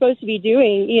what I was supposed to be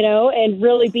doing, and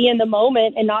really be in the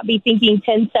moment and not be thinking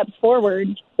 10 steps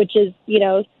forward, which is,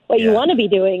 what you want to be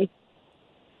doing.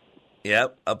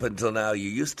 Yep. Up until now, you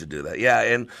used to do that. Yeah.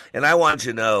 And I want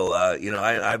you to know,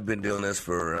 I've been doing this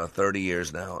for 30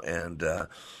 years now, and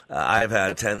I've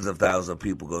had tens of thousands of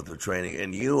people go through training,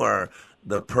 and you are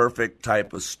the perfect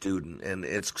type of student. And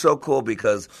it's so cool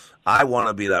because I want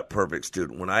to be that perfect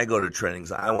student. When I go to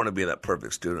trainings, I want to be that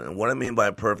perfect student. And what I mean by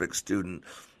a perfect student,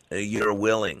 you're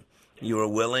willing. You are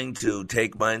willing to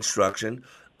take my instruction.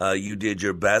 You did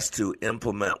your best to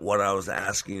implement what I was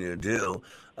asking you to do.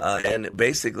 And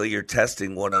basically, you're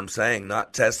testing what I'm saying,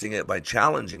 not testing it by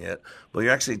challenging it, but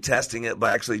you're actually testing it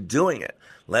by actually doing it.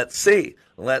 Let's see.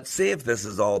 Let's see if this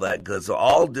is all that good. So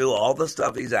I'll do all the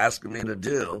stuff he's asking me to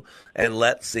do, and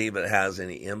let's see if it has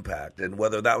any impact. And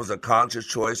whether that was a conscious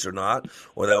choice or not,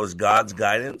 or that was God's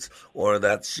guidance, or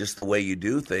that's just the way you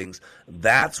do things,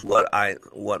 that's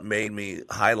what made me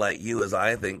highlight you as,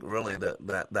 I think, really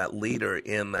that leader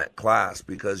in that class,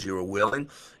 because you were willing,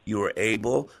 you were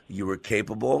able, you were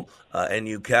capable, and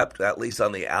you kept, at least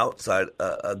on the outside,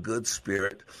 a good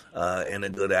spirit and a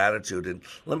good attitude. And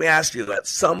let me ask you, at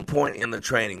some point in the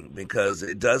training, because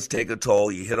it does take a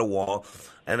toll, you hit a wall,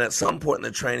 and at some point in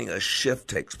the training, a shift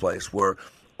takes place where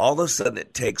all of a sudden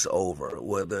it takes over,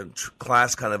 where the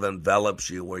class kind of envelops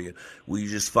you, where you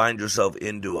just find yourself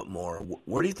into it more.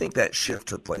 Where do you think that shift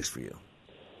took place for you?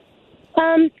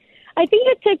 I think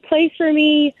it took place for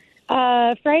me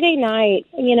Friday night.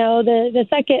 You know, the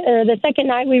second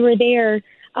night we were there,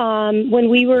 when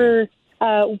we were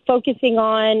focusing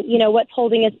on, you know, what's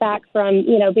holding us back from,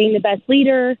 you know, being the best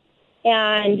leader.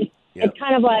 And it's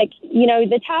kind of like, you know,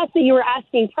 the task that you were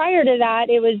asking prior to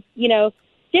that, it was, you know,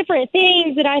 different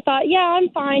things that I thought, yeah, I'm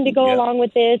fine to go along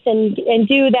with this and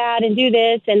do that and do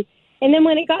this. And then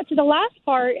when it got to the last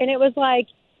part, and it was like,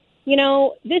 you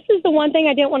know, this is the one thing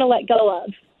I didn't want to let go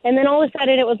of. And then all of a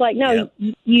sudden it was like, no,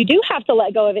 you do have to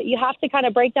let go of it. You have to kind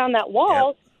of break down that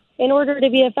wall in order to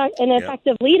be an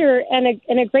effective leader and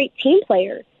a great team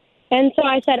player. And so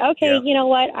I said, okay, you know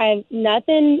what? I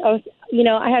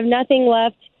have nothing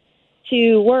left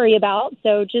to worry about.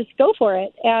 So just go for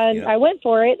it. And I went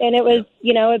for it. And it was,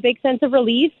 you know, a big sense of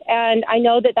relief. And I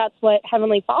know that that's what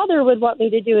Heavenly Father would want me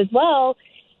to do as well,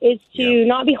 is to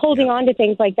not be holding on to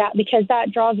things like that, because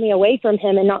that draws me away from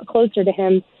Him and not closer to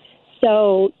Him.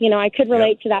 So, you know, I could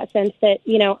relate to that sense that,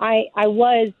 you know, I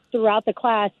was throughout the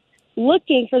class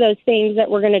looking for those things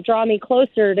that were going to draw me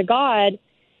closer to God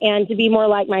and to be more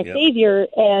like my Savior.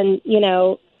 And, you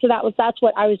know, so that's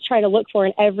what I was trying to look for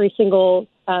in every single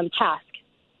task.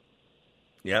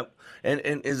 Yep. And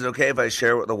is it okay if I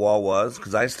share what the wall was?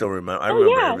 Because I still remember.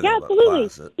 Yeah,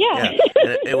 absolutely. Yeah.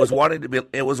 And it was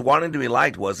wanting to be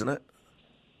liked, wasn't it?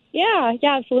 Yeah,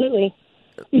 absolutely.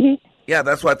 Mm-hmm. Yeah,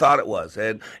 that's what I thought it was.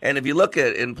 And if you look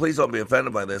at, and please don't be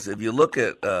offended by this, if you look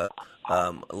at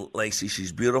Lacey,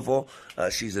 she's beautiful,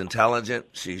 she's intelligent,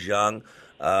 she's young,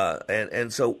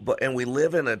 and we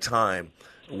live in a time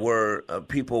where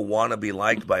people want to be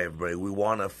liked by everybody. We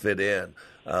want to fit in.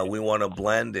 We want to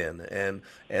blend in.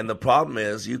 And the problem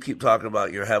is, you keep talking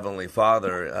about your Heavenly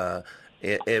Father.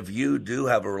 If you do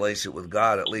have a relationship with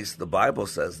God, at least the Bible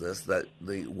says this, that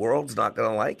the world's not going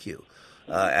to like you.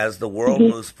 As the world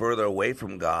moves further away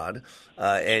from God,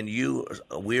 and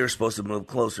we are supposed to move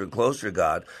closer and closer to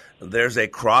God, there's a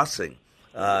crossing,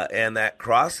 and that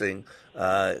crossing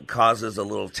causes a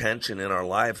little tension in our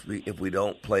life if we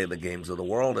don't play the games of the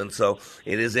world. And so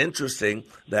it is interesting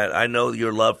that I know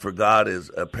your love for God is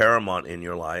paramount in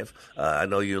your life. I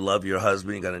know you love your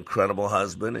husband. You got an incredible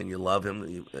husband, and you love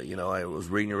him. You know, I was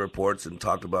reading your reports and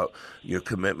talked about your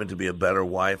commitment to be a better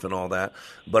wife and all that.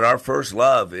 But our first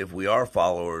love, if we are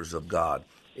followers of God,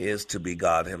 is to be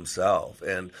God Himself.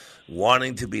 And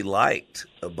wanting to be liked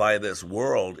by this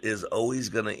world is always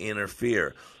going to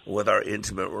interfere with our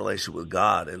intimate relationship with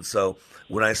God. And so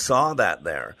when I saw that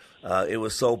there, it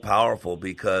was so powerful,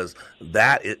 because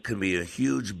it can be a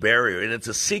huge barrier, and it's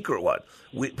a secret one.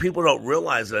 People don't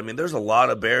realize it. I mean, there's a lot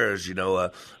of barriers, you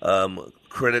know,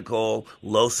 critical,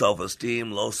 low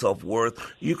self-esteem, low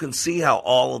self-worth. You can see how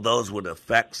all of those would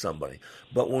affect somebody.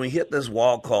 But when we hit this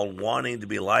wall called wanting to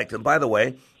be liked, and by the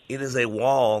way, it is a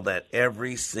wall that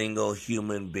every single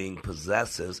human being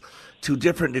possesses to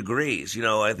different degrees. You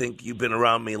know, I think you've been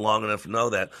around me long enough to know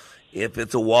that if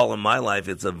it's a wall in my life,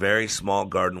 it's a very small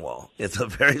garden wall. It's a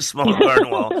very small garden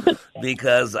wall,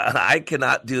 because I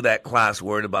cannot do that class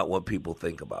worried about what people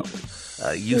think about me.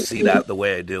 You see that the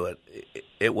way I do it.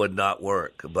 It would not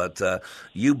work. But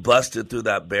you busted through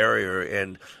that barrier,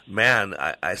 and, man,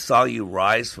 I saw you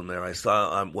rise from there. I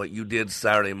saw what you did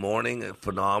Saturday morning,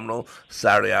 phenomenal.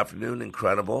 Saturday afternoon,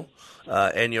 incredible.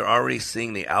 And you're already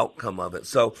seeing the outcome of it.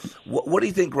 So what do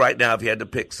you think right now, if you had to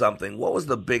pick something, what was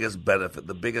the biggest benefit,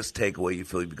 the biggest takeaway you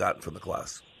feel you've gotten from the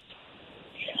class?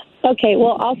 Okay,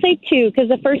 well, I'll say two, because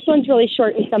the first one's really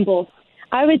short and simple.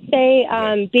 I would say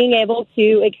being able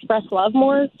to express love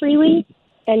more freely.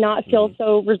 and not feel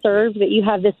so reserved that you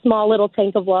have this small little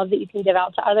tank of love that you can give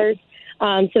out to others.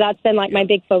 So that's been like my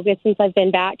big focus since I've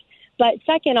been back. But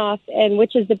second off, and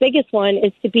which is the biggest one,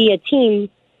 is to be a team,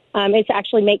 is to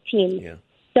actually make teams. Yeah.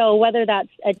 So whether that's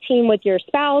a team with your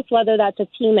spouse, whether that's a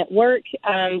team at work,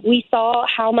 we saw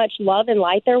how much love and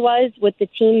light there was with the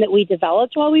team that we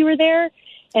developed while we were there.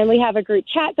 And we have a group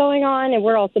chat going on, and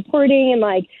we're all supporting and,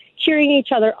 like, cheering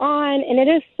each other on. And it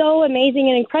is so amazing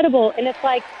and incredible. And it's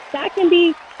like that can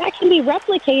be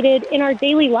replicated in our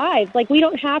daily lives. Like, we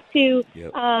don't have to,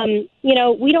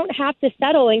 we don't have to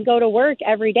settle and go to work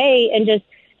every day and just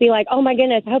be like, oh, my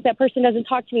goodness, I hope that person doesn't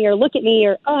talk to me or look at me,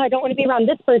 or, oh, I don't want to be around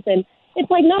this person.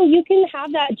 It's like, no, you can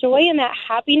have that joy and that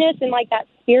happiness and, like, that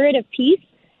spirit of peace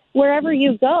wherever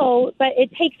you go, but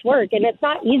it takes work, and it's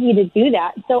not easy to do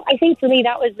that. So I think for me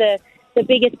that was the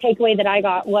biggest takeaway that I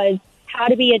got, was how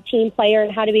to be a team player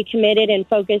and how to be committed and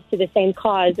focused to the same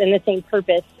cause and the same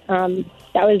purpose. That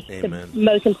was the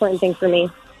most important thing for me.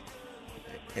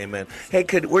 Amen. Hey,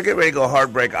 we're getting ready to go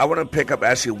hard break. I want to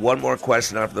ask you one more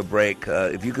question after the break.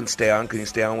 If you can stay on, can you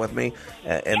stay on with me?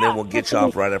 And then we'll get you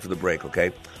off right after the break,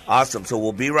 okay? Awesome. So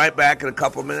we'll be right back in a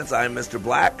couple of minutes. I'm Mr.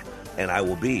 Black, and I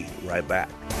will be right back.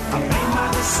 I made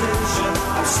my decision.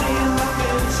 I'm seeing my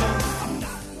vision.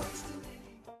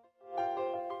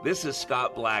 This is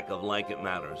Scott Black of Like It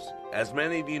Matters. As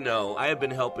many of you know, I have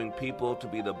been helping people to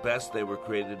be the best they were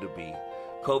created to be.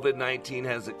 COVID-19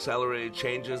 has accelerated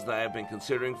changes that I have been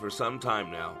considering for some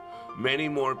time now. Many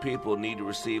more people need to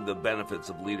receive the benefits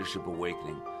of Leadership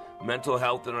Awakening. Mental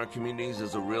health in our communities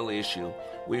is a real issue.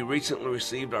 We recently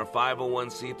received our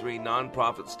 501c3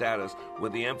 nonprofit status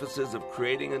with the emphasis of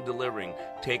creating and delivering,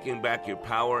 taking back your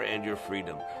power and your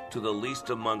freedom to the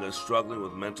least among us struggling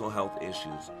with mental health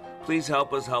issues. Please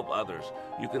help us help others.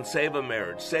 You can save a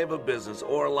marriage, save a business,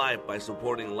 or a life by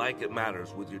supporting Like It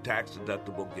Matters with your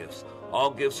tax-deductible gifts.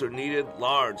 All gifts are needed,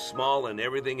 large, small, and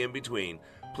everything in between.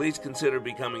 Please consider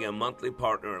becoming a monthly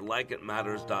partner at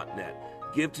likeitmatters.net.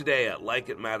 Give today at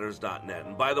likeitmatters.net.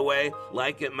 And by the way,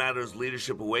 Like It Matters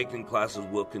Leadership Awakening classes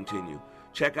will continue.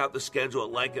 Check out the schedule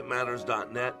at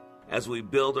likeitmatters.net as we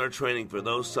build our training for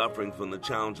those suffering from the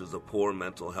challenges of poor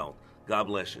mental health. God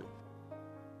bless you.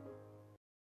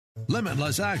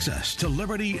 Limitless access to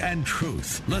liberty and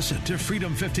truth. Listen to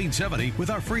Freedom 1570 with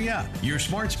our free app, your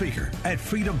smart speaker, at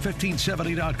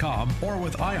freedom1570.com or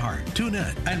with iHeart,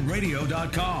 TuneIn, and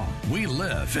radio.com. We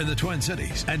live in the Twin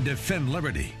Cities and defend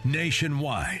liberty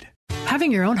nationwide.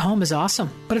 Having your own home is awesome,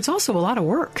 but it's also a lot of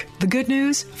work. The good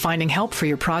news? Finding help for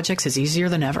your projects is easier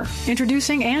than ever.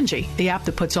 Introducing Angie, the app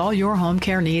that puts all your home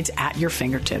care needs at your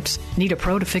fingertips. Need a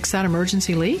pro to fix that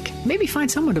emergency leak? Maybe find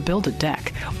someone to build a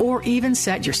deck, or even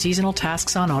set your seasonal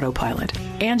tasks on autopilot.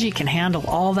 Angie can handle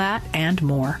all that and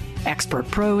more.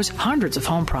 Expert pros, hundreds of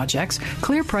home projects,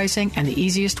 clear pricing, and the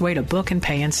easiest way to book and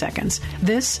pay in seconds.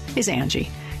 This is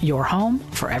Angie, your home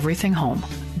for everything home.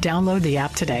 Download the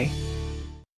app today.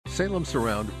 Salem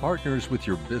Surround partners with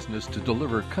your business to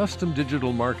deliver custom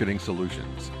digital marketing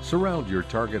solutions. Surround your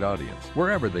target audience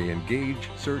wherever they engage,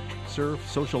 search, surf,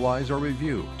 socialize, or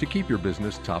review to keep your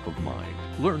business top of mind.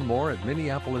 Learn more at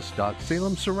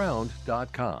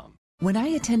minneapolis.salemsurround.com. When I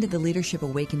attended the Leadership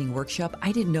Awakening workshop,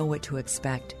 I didn't know what to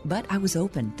expect, but I was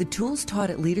open. The tools taught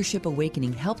at Leadership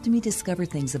Awakening helped me discover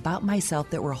things about myself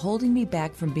that were holding me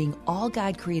back from being all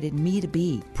God created me to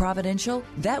be. Providential?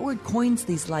 That word coins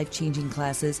these life-changing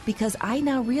classes because I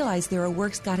now realize there are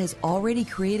works God has already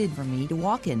created for me to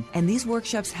walk in, and these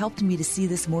workshops helped me to see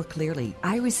this more clearly.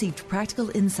 I received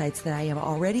practical insights that I am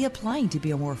already applying to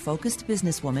be a more focused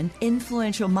businesswoman,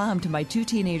 influential mom to my 2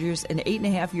 teenagers, an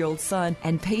 8.5-year-old son,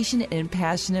 and patient and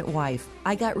passionate wife.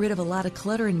 I got rid of a lot of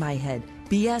clutter in my head.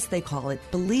 BS, they call it,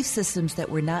 belief systems that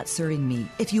were not serving me.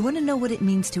 If you want to know what it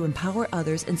means to empower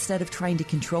others instead of trying to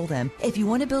control them, if you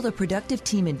want to build a productive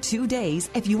team in 2 days,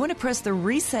 if you want to press the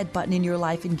reset button in your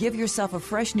life and give yourself a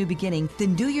fresh new beginning,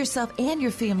 then do yourself and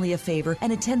your family a favor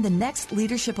and attend the next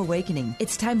Leadership Awakening.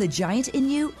 It's time the giant in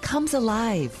you comes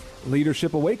alive.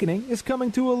 Leadership Awakening is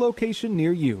coming to a location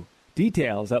near you.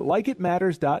 Details at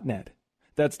likeitmatters.net.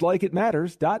 That's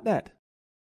likeitmatters.net.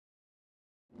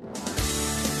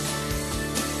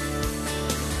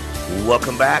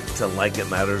 Welcome back to Like It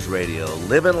Matters Radio,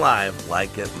 living life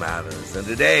like it matters. And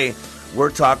today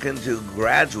we're talking to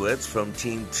graduates from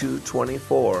Team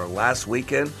 224. Last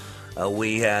weekend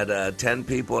we had 10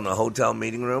 people in a hotel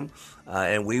meeting room,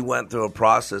 and we went through a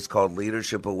process called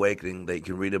Leadership Awakening that you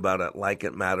can read about at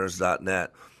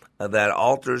likeitmatters.net. that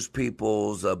alters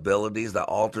people's abilities, that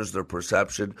alters their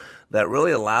perception, that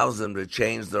really allows them to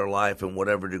change their life in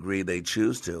whatever degree they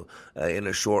choose to in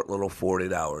a short little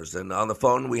 48 hours. And on the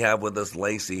phone, we have with us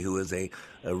Lacey, who is a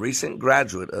recent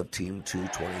graduate of Team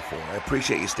 224. I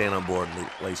appreciate you staying on board,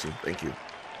 Lacey. Thank you.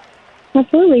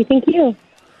 Absolutely. Thank you.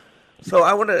 So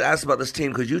I wanted to ask about this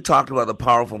team because you talked about the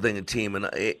powerful thing in team, and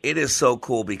it is so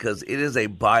cool because it is a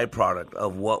byproduct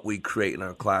of what we create in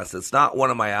our class. It's not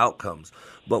one of my outcomes,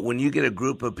 but when you get a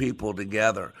group of people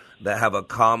together that have a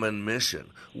common mission,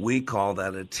 we call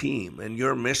that a team. And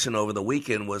your mission over the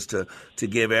weekend was to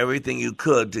give everything you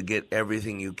could to get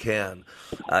everything you can.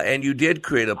 And you did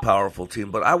create a powerful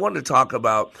team. But I want to talk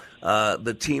about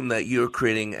the team that you're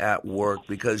creating at work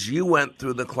because you went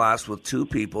through the class with 2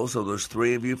 people, so there's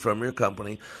 3 of you from your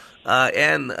company.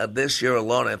 And this year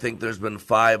alone, I think there's been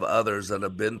 5 others that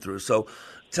have been through. So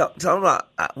tell me about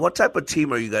what type of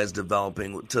team are you guys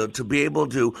developing to be able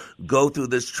to go through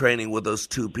this training with those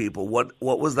 2 people? What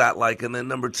was that like? And then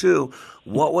number 2,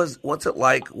 what's it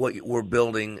like what we're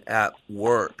building at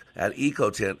work at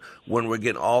EcoTint when we're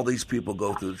getting all these people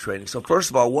go through the training? So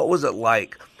first of all, what was it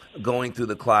like going through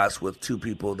the class with 2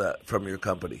 people that from your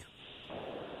company?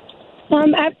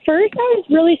 At first, I was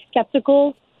really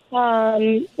skeptical.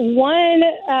 One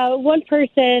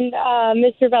person,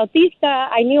 Mr. Bautista,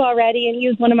 I knew already, and he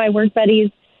was one of my work buddies.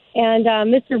 And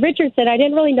Mr. Richardson, I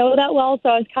didn't really know that well, so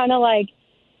I was kind of like,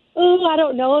 oh, I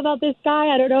don't know about this guy.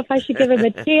 I don't know if I should give him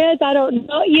a chance. I don't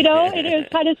know, and it was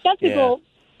kind of skeptical.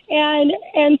 Yeah.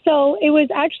 And so it was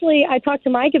actually, I talked to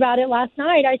Mike about it last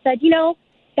night. I said,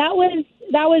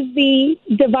 that was the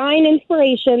divine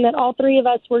inspiration that all 3 of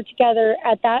us were together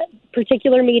at that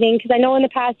particular meeting. Because I know in the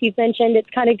past you've mentioned it's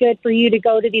kind of good for you to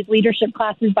go to these leadership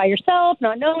classes by yourself,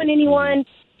 not knowing anyone.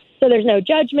 So there's no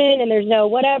judgment and there's no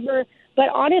whatever. But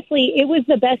honestly, it was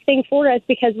the best thing for us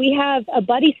because we have a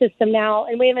buddy system now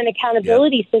and we have an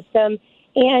accountability system.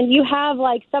 And you have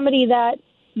like somebody that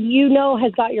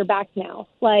has got your back now.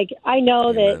 Like I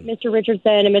know that Mr.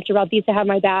 Richardson and Mr. Bautista have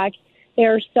my back.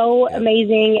 They're so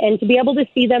amazing, and to be able to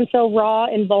see them so raw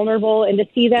and vulnerable and to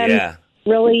see them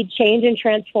really change and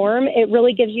transform, it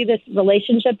really gives you this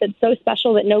relationship that's so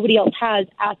special that nobody else has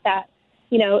at that,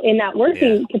 in that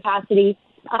working capacity.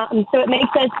 So it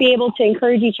makes us be able to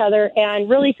encourage each other and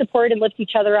really support and lift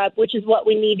each other up, which is what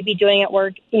we need to be doing at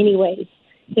work anyways.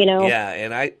 Yeah,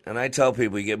 and I tell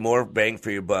people you get more bang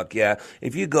for your buck. Yeah,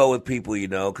 if you go with people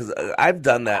because I've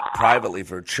done that privately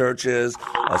for churches,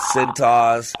 a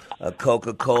Cintas, a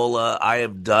Coca-Cola. I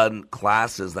have done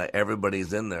classes that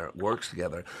everybody's in there, works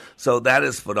together. So that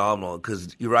is phenomenal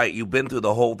because you're right. You've been through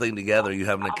the whole thing together. You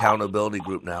have an accountability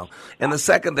group now. And the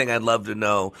second thing I'd love to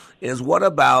know is what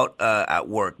about at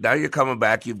work? Now you're coming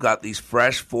back. You've got these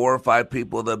fresh 4 or 5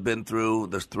 people that have been through.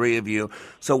 There's 3 of you.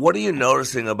 So what are you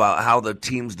noticing about how the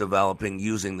team's developing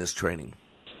using this training?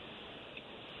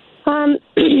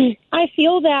 I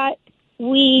feel that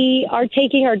we are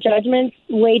taking our judgments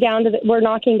way down we're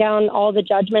knocking down all the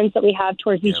judgments that we have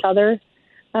towards each other.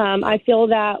 I feel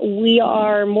that we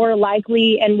are more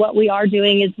likely, and what we are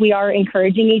doing is we are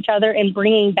encouraging each other and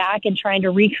bringing back and trying to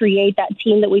recreate that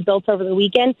team that we built over the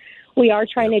weekend. We are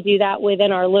trying to do that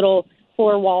within our little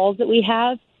 4 walls that we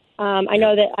have. I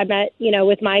know that I met,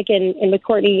 with Mike and with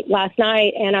Courtney last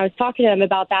night, and I was talking to them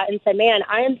about that and said, man,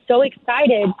 I am so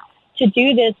excited to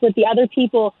do this with the other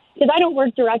people because I don't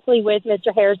work directly with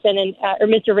Mr. Harrison and or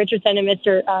Mr. Richardson and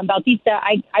Mr. Bautista.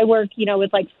 I work,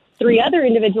 with like 3 other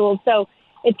individuals. So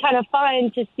it's kind of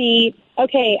fun to see,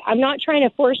 okay, I'm not trying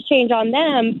to force change on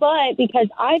them, but because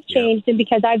I've changed and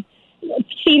because I've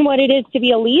seen what it is to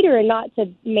be a leader and not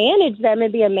to manage them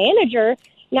and be a manager,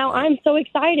 now I'm so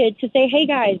excited to say, hey,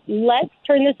 guys, let's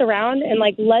turn this around and,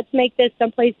 let's make this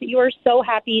someplace that you are so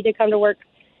happy to come to work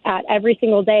at every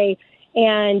single day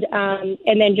and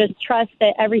then just trust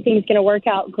that everything's going to work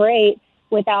out great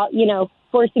without,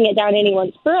 forcing it down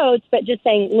anyone's throats, but just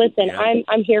saying, listen,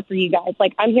 I'm here for you guys.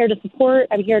 I'm here to support.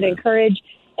 I'm here to encourage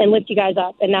and lift you guys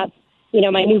up. And that's,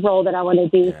 my new role that I want to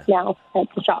do now at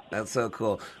the shop. That's so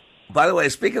cool. By the way,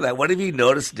 speaking of that, what have you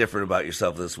noticed different about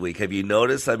yourself this week? Have you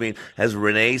noticed, has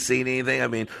Renee seen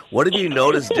anything? What have you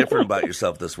noticed different about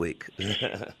yourself this week?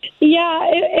 Yeah,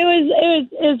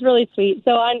 it was really sweet.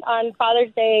 So on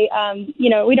Father's Day,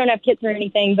 we don't have kids or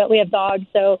anything, but we have dogs.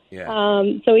 So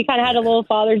so we kind of had a little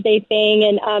Father's Day thing.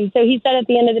 And so he said at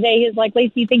the end of the day, he was like,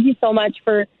 Lacey, thank you so much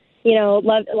for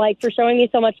love, for showing me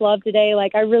so much love today.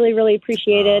 I really, really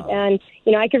appreciate it. And,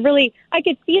 I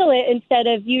could feel it instead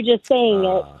of you just saying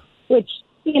it. Which,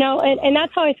 and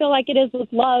that's how I feel like it is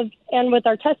with love and with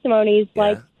our testimonies.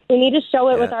 We need to show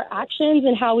it with our actions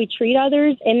and how we treat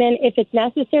others. And then if it's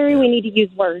necessary, we need to use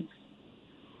words.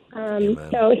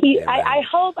 So I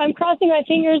hope, I'm crossing my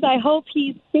fingers. I hope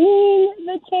he's seeing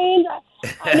the change.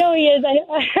 I know he is.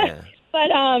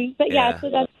 But yeah,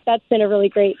 so that's been a really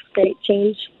great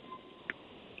change.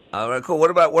 All right, cool. What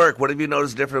about work? What have you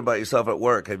noticed different about yourself at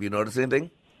work? Have you noticed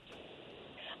anything?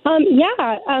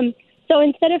 So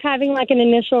instead of having like an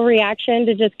initial reaction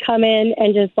to just come in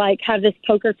and just like have this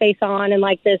poker face on and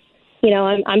like this,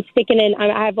 I'm sticking in,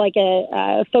 I have like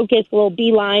a focused little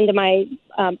beeline to my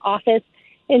office.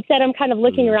 Instead, I'm kind of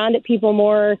looking around at people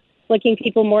more, looking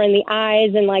people more in the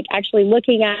eyes and like actually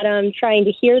looking at them, trying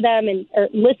to hear them or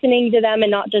listening to them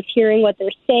and not just hearing what they're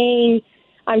saying.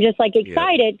 I'm just like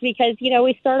excited because,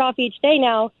 we start off each day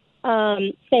now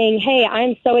saying, hey,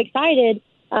 I'm so excited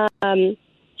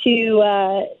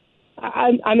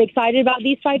I'm excited about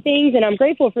these 5 things and I'm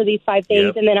grateful for these 5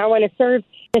 things. And then I want to serve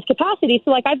this capacity.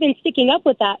 So like I've been keeping up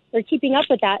with that.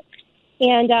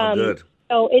 And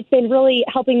so it's been really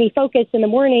helping me focus in the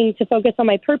morning to focus on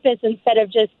my purpose instead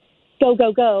of just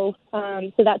go.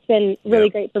 So that's been really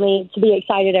great for me to be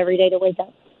excited every day to wake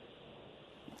up.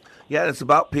 Yeah, it's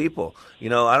about people.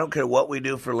 I don't care what we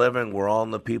do for a living. We're all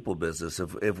in the people business.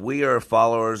 If we are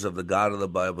followers of the God of the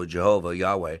Bible, Jehovah,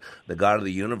 Yahweh, the God of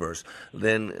the universe,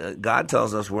 then God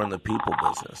tells us we're in the people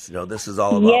business. This is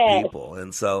all about people.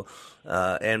 And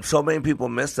so many people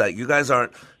miss that. You guys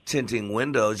aren't tinting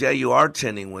windows. Yeah, you are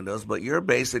tinting windows, but you're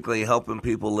basically helping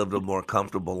people live a more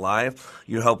comfortable life.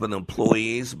 You're helping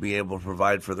employees be able to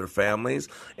provide for their families.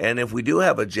 And if we do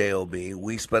have a JOB,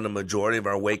 we spend a majority of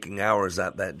our waking hours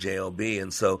at that JOB.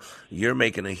 And so you're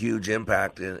making a huge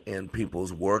impact in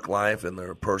people's work life and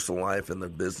their personal life and their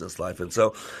business life. And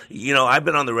so, I've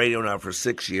been on the radio now for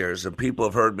 6 years and people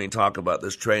have heard me talk about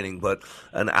this training, but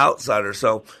an outsider.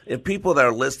 So if people that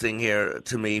are listening here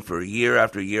to me for year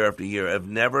after year after year have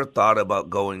never thought about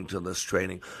going to this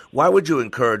training, what would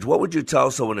you tell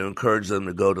someone to encourage them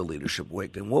to go to Leadership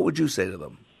Awakening? What would you say to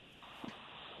them?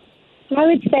 I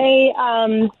would say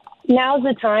now's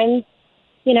the time.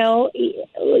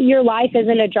 Your life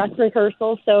isn't a dress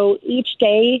rehearsal, so each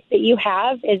day that you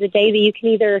have is a day that you can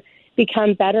either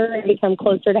become better and become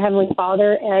closer to Heavenly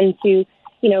Father and to,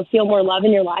 feel more love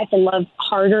in your life and love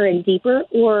harder and deeper,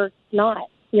 or not.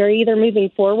 You're either moving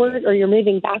forward or you're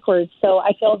moving backwards. So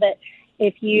I feel that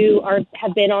if you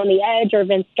have been on the edge or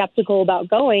been skeptical about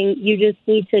going, you just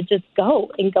need to just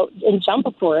go and jump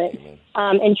for it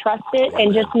and trust it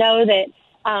and just know that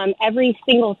every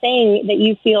single thing that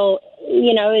you feel,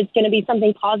 is going to be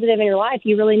something positive in your life.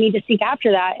 You really need to seek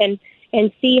after that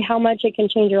and see how much it can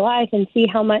change your life and see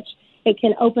how much it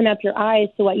can open up your eyes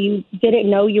to what you didn't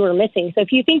know you were missing. So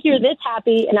if you think you're this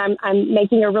happy, and I'm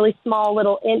making a really small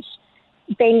little inch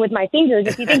thing with my fingers.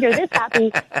 If you think you're this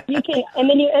happy, you can, and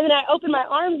then I open my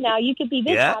arms now, you could be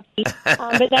this happy.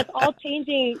 But that's all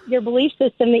changing your belief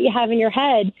system that you have in your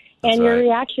head and your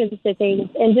reactions to things.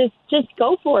 And just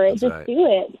go for it. Just do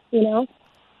it,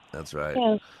 That's right.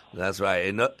 Yeah. That's right.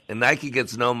 And Nike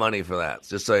gets no money for that,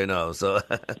 just so you know. So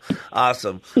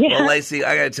awesome. Yeah. Well, Lacey,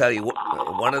 I got to tell you,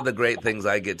 one of the great things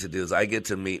I get to do is I get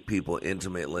to meet people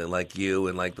intimately like you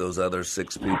and like those other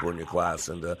 6 people in your class.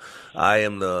 And I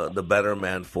am the better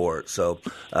man for it. So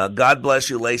God bless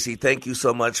you, Lacey. Thank you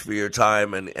so much for your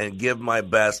time and give my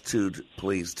best to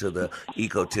the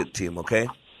EcoTit team, okay?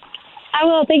 I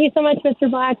will. Thank you so much, Mr.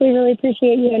 Black. We really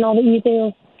appreciate you and all that you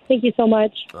do. Thank you so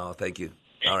much. Oh, thank you.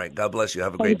 All right. God bless you.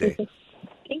 Have a great day.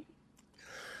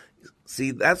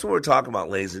 See, that's what we're talking about,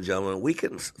 ladies and gentlemen.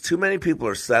 Too many people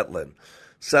are settling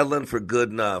for good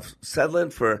enough,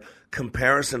 settling for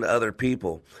comparison to other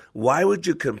people. Why would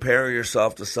you compare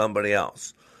yourself to somebody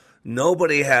else?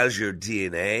 Nobody has your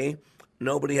DNA.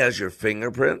 Nobody has your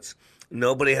fingerprints.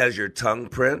 Nobody has your tongue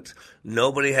print.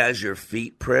 Nobody has your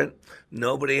feet print.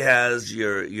 Nobody has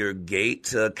your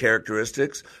gait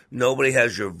characteristics. Nobody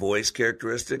has your voice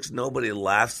characteristics. Nobody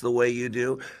laughs the way you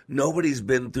do. Nobody's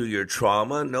been through your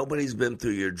trauma. Nobody's been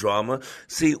through your drama.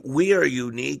 See, we are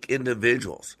unique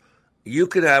individuals. You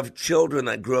could have children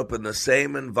that grew up in the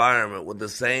same environment with the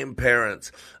same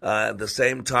parents, the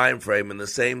same time frame, in the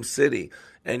same city,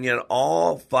 and yet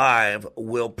all 5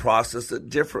 will process it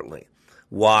differently.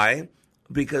 Why?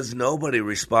 Because nobody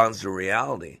responds to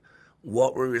reality.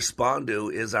 What we respond to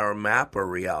is our map of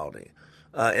reality.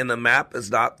 And the map is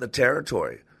not the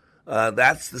territory.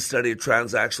 That's the study of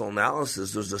transactional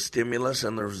analysis. There's a stimulus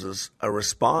and there's a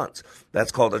response.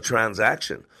 That's called a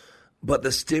transaction. But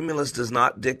the stimulus does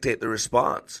not dictate the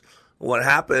response. What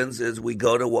happens is we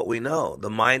go to what we know. The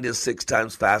mind is 6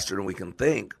 times faster than we can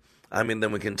think.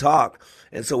 Than we can talk.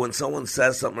 And so when someone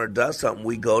says something or does something,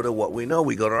 we go to what we know.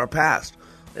 We go to our past.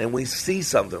 And we see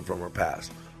something from our past,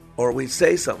 or we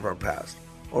say something from our past,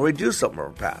 or we do something from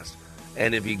our past.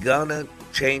 And if you're gonna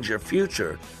change your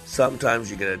future, sometimes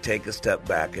you're gonna take a step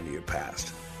back into your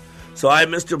past. So I'm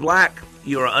Mr. Black.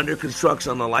 You are under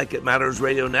construction on the Like It Matters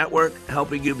Radio Network,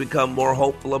 helping you become more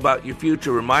hopeful about your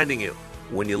future, reminding you,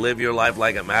 when you live your life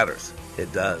like it matters,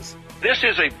 it does. This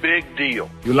is a big deal.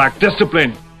 You lack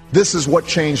discipline. This is what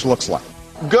change looks like.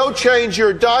 Go change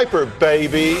your diaper,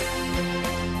 baby.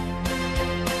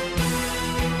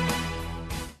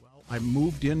 I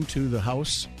moved into the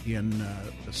house in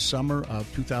the summer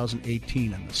of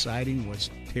 2018, and the siding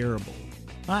was terrible.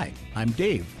 Hi, I'm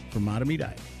Dave from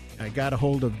Matamidi. I got a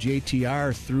hold of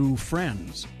JTR through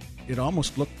friends. It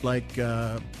almost looked like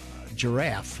a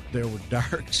giraffe. There were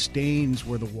dark stains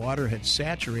where the water had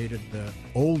saturated the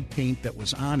old paint that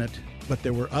was on it, but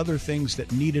there were other things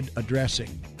that needed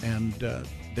addressing, and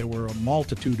there were a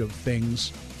multitude of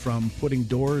things, from putting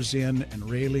doors in and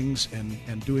railings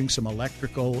and doing some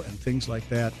electrical and things like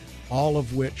that, all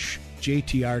of which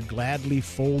JTR gladly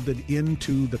folded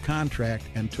into the contract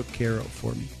and took care of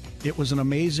for me. It was an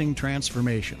amazing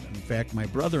transformation. In fact, my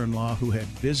brother-in-law, who had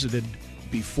visited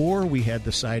before we had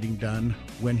the siding done,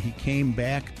 when he came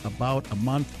back about a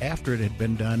month after it had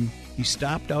been done, he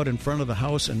stopped out in front of the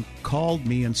house and called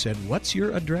me and said, "What's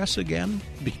your address again?"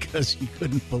 Because he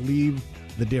couldn't believe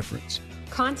the difference.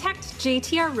 Contact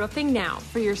JTR Roofing now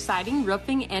for your siding,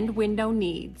 roofing, and window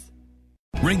needs.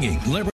 Ringing Liberty